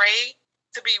 not afraid.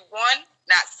 To be one,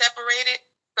 not separated.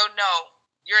 So no,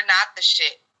 you're not the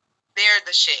shit. They're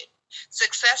the shit.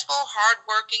 Successful,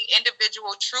 hardworking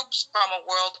individual troops from a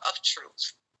world of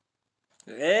truth.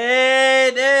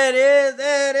 Hey, there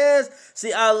it is.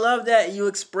 See, I love that you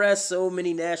express so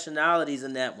many nationalities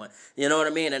in that one. You know what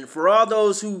I mean? And for all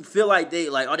those who feel like they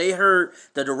heard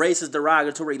the racist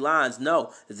derogatory lines,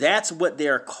 no, that's what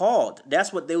they're called.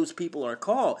 That's what those people are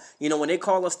called. You know, when they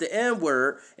call us the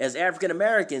N-word as African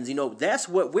Americans, you know, that's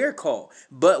what we're called.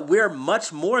 But we're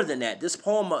much more than that. This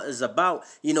poem is about,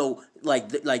 you know,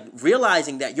 like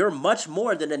realizing that you're much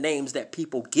more than the names that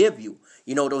people give you.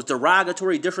 You know, those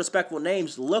derogatory, disrespectful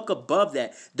names, look above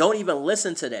that. Don't even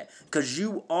listen to that, because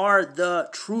you are the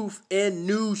truth in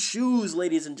new shoes,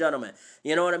 ladies and gentlemen.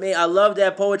 You know what I mean? I love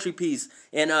that poetry piece.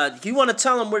 And you want to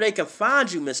tell them where they can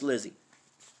find you, Miss Lizzy?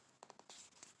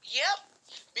 Yep.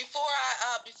 Before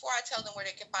I tell them where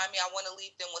they can find me, I want to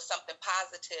leave them with something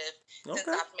positive. Okay. Since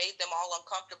I've made them all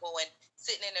uncomfortable and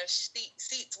sitting in their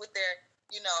seats with their,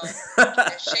 you know,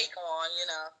 their shake on, you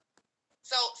know.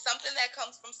 So, something that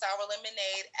comes from Sour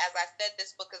Lemonade, as I said,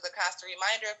 this book is a constant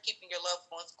reminder of keeping your loved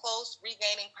ones close,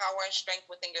 regaining power and strength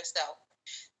within yourself.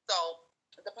 So,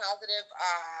 the positive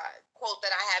quote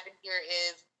that I have in here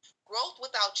is, growth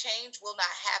without change will not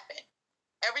happen.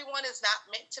 Everyone is not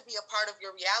meant to be a part of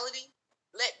your reality.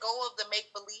 Let go of the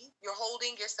make-believe. You're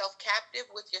holding yourself captive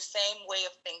with your same way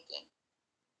of thinking.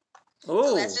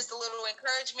 So that's just a little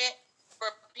encouragement for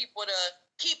people to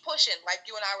keep pushing, like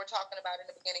you and I were talking about in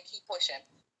the beginning. Keep pushing.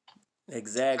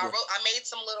 Exactly. I made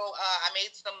some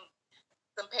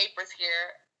some papers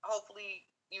here. Hopefully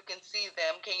you can see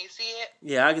them. Can you see it?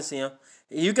 Yeah, I can see them.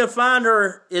 You can find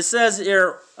her. It says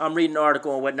here, I'm reading the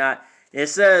article and whatnot. It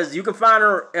says you can find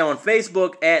her on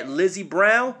Facebook at Lizzy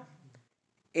Brown,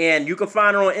 and you can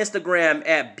find her on Instagram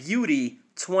at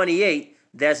Beauty28.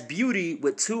 That's Beauty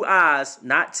with 2 I's,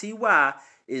 not TY.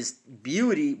 Is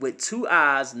Beauty with 2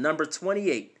 I's, number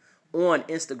 28 on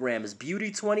Instagram. It's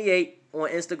Beauty28 on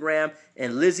Instagram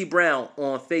and Lizzy Brown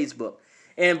on Facebook.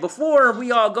 And before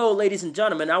we all go, ladies and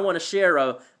gentlemen, I want to share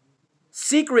a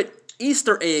secret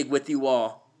Easter egg with you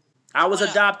all. I was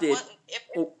adopted. If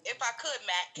I could,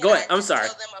 Matt. Go ahead. I'm sorry.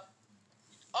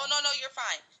 Oh, no, you're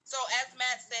fine. So as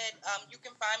Matt said, you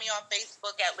can find me on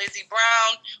Facebook at Lizzy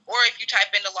Brown, or if you type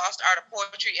in the Lost Art of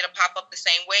Poetry, it'll pop up the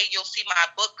same way. You'll see my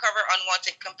book cover,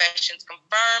 Unwanted Confessions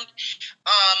Confirmed.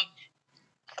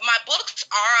 My books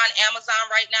are on Amazon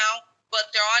right now, but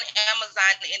they're on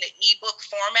Amazon in the ebook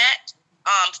format.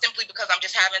 Simply because I'm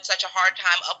just having such a hard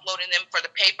time uploading them for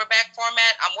the paperback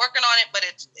format. I'm working on it, but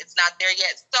it's not there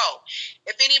yet. So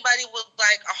if anybody would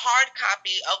like a hard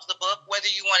copy of the book,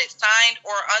 whether you want it signed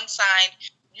or unsigned,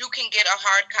 you can get a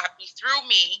hard copy through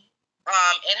me.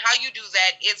 And how you do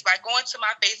that is by going to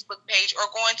my Facebook page or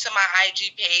going to my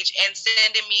IG page and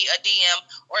sending me a DM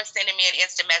or sending me an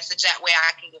instant message. That way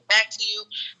I can get back to you.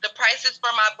 The prices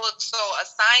for my book, so a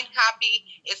signed copy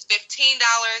is $15.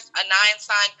 A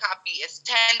non-signed copy is $10.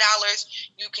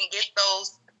 You can get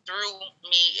those through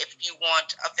me if you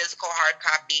want a physical hard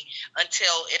copy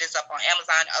until it is up on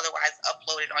Amazon. Otherwise,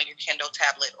 upload it on your Kindle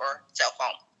tablet or cell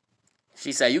phone.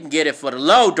 She said you can get it for the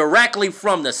low directly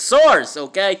from the source,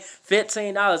 okay?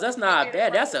 $15. That's not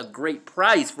bad. That's a great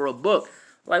price for a book.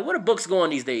 Like, what are books going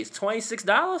these days? $26?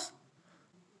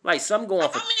 Like, some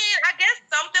going for... I mean, I guess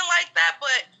something like that,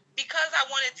 but because I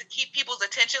wanted to keep people's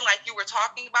attention like you were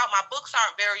talking about, my books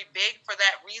aren't very big for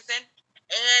that reason.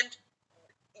 And,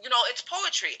 you know, it's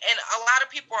poetry. And a lot of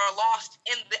people are lost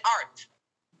in the art.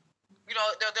 You know,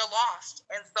 they're lost.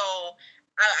 And so...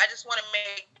 I just want to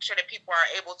make sure that people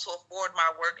are able to afford my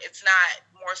work. It's not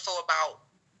more so about,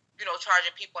 you know,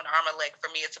 charging people an arm and leg. For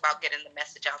me, it's about getting the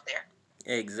message out there.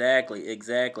 Exactly.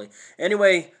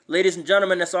 Anyway, ladies and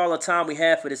gentlemen, that's all the time we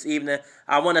have for this evening.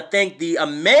 I want to thank the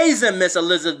amazing Miss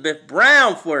Elizabeth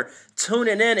Brown for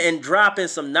tuning in and dropping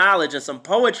some knowledge and some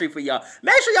poetry for y'all.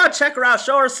 Make sure y'all check her out.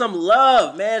 Show her some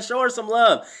love, man. Show her some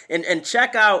love. And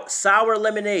check out Sour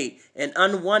Lemonade and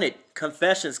Unwanted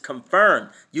Confessions Confirmed.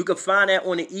 You can find that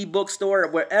on the ebook store,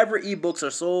 wherever ebooks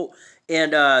are sold.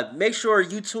 And make sure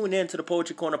you tune in to the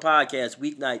Poetry Corner podcast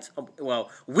weeknights.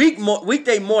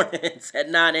 Weekday mornings at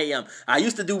 9 a.m. I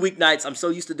used to do weeknights. I'm so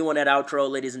used to doing that outro,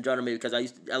 ladies and gentlemen,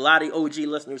 because a lot of OG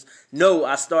listeners know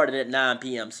I started at 9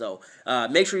 p.m. So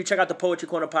make sure you check out the Poetry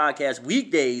Corner podcast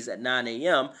weekdays at 9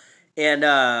 a.m. And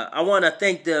I want to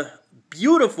thank the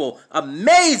beautiful,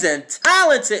 amazing,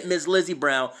 talented Miss Lizzy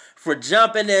Brown for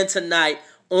jumping in tonight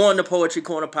on the Poetry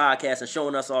Corner podcast and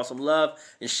showing us all some love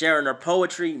and sharing her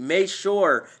poetry. Make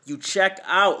sure you check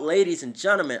out, ladies and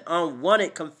gentlemen,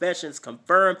 Unwanted Confessions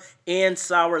Confirmed and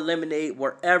Sour Lemonade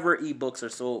wherever ebooks are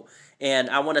sold. And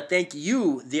I want to thank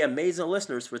you, the amazing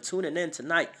listeners, for tuning in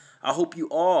tonight. I hope you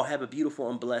all have a beautiful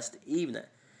and blessed evening.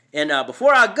 And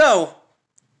before I go,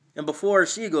 and before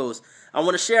she goes, I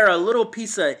want to share a little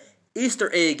piece of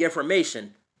Easter egg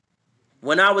information.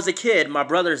 When I was a kid, my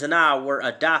brothers and I were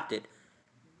adopted,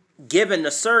 given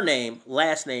the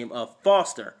last name of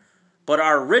Foster, but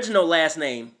our original last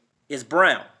name is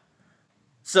Brown.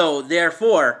 So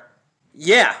therefore,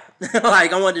 yeah,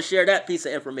 like I wanted to share that piece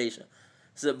of information.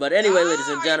 So, but anyway, ladies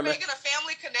and gentlemen, are you making a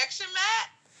family connection, Matt?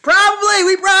 Probably,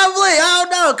 I don't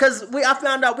know, because I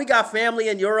found out we got family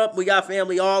in Europe, we got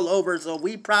family all over, so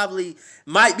we probably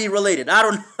might be related. I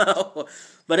don't know.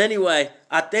 But anyway,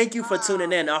 I thank you for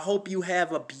tuning in. I hope you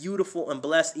have a beautiful and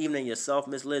blessed evening yourself,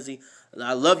 Miss Lizzy.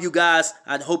 I love you guys.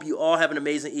 I hope you all have an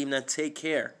amazing evening. Take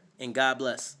care, and God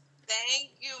bless. Thank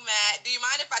you, Matt. Do you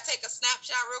mind if I take a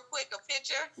snapshot real quick, a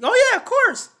picture? Oh, yeah, of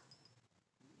course.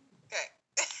 Okay.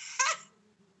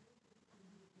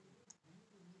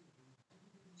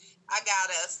 I got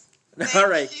us. Thank All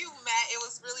right. you, Matt. It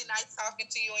was really nice talking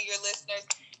to you and your listeners.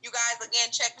 You You guys, again,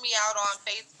 check me out on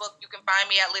Facebook. You can find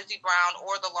me at Lizzy Brown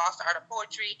or The Lost Art of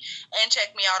Poetry. And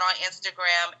check me out on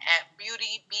Instagram at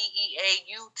Beauty,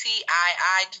 BEAUTII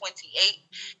 28.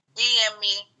 DM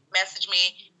me, message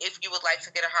me if you would like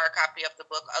to get a hard copy of the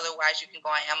book. Otherwise, you can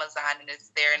go on Amazon and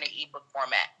it's there in the ebook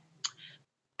format.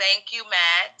 Thank you,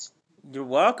 Matt. You're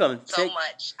welcome. So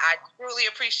much. I truly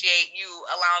appreciate you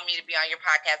allowing me to be on your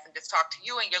podcast and just talk to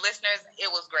you and your listeners. It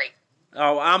was great.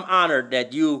 Oh, I'm honored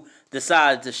that you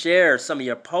decided to share some of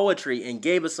your poetry and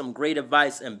gave us some great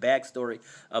advice and backstory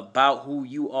about who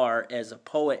you are as a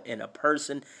poet and a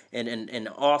person and an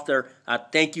author. I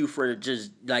thank you for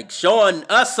just like showing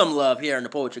us some love here in the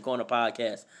Poetry Corner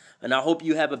podcast. And I hope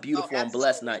you have a beautiful and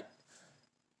blessed night.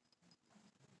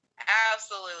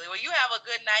 Absolutely. Well, you have a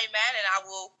good night, man, and I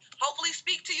will hopefully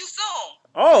speak to you soon.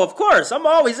 Oh, of course. I'm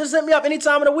always, just hit me up any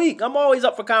time of the week. I'm always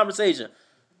up for conversation.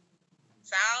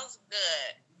 Sounds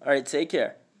good. All right, take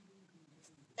care.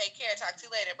 Take care. Talk to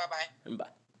you later. Bye-bye. Bye.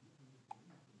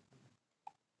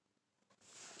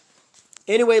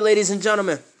 Anyway, ladies and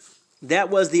gentlemen, that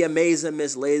was the amazing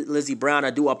Miss Lizzy Brown.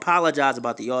 I do apologize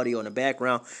about the audio in the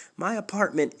background. My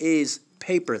apartment is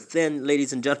paper thin,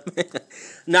 ladies and gentlemen.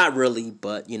 Not really,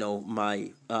 but, you know,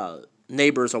 my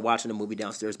neighbors are watching the movie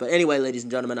downstairs. But anyway, ladies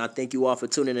and gentlemen, I thank you all for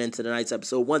tuning in to tonight's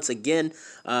episode. Once again,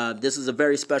 this is a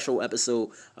very special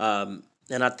episode.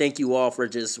 And I thank you all for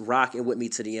just rocking with me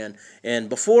to the end. And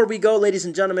before we go, ladies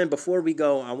and gentlemen,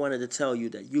 I wanted to tell you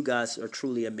that you guys are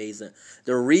truly amazing.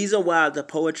 The reason why the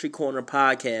Poetry Corner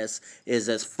podcast is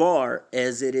as far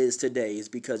as it is today is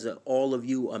because of all of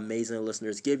you amazing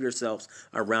listeners. Give yourselves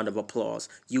a round of applause.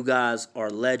 You guys are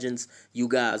legends. You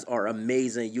guys are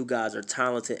amazing. You guys are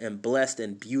talented and blessed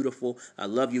and beautiful. I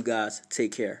love you guys.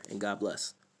 Take care and God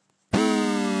bless.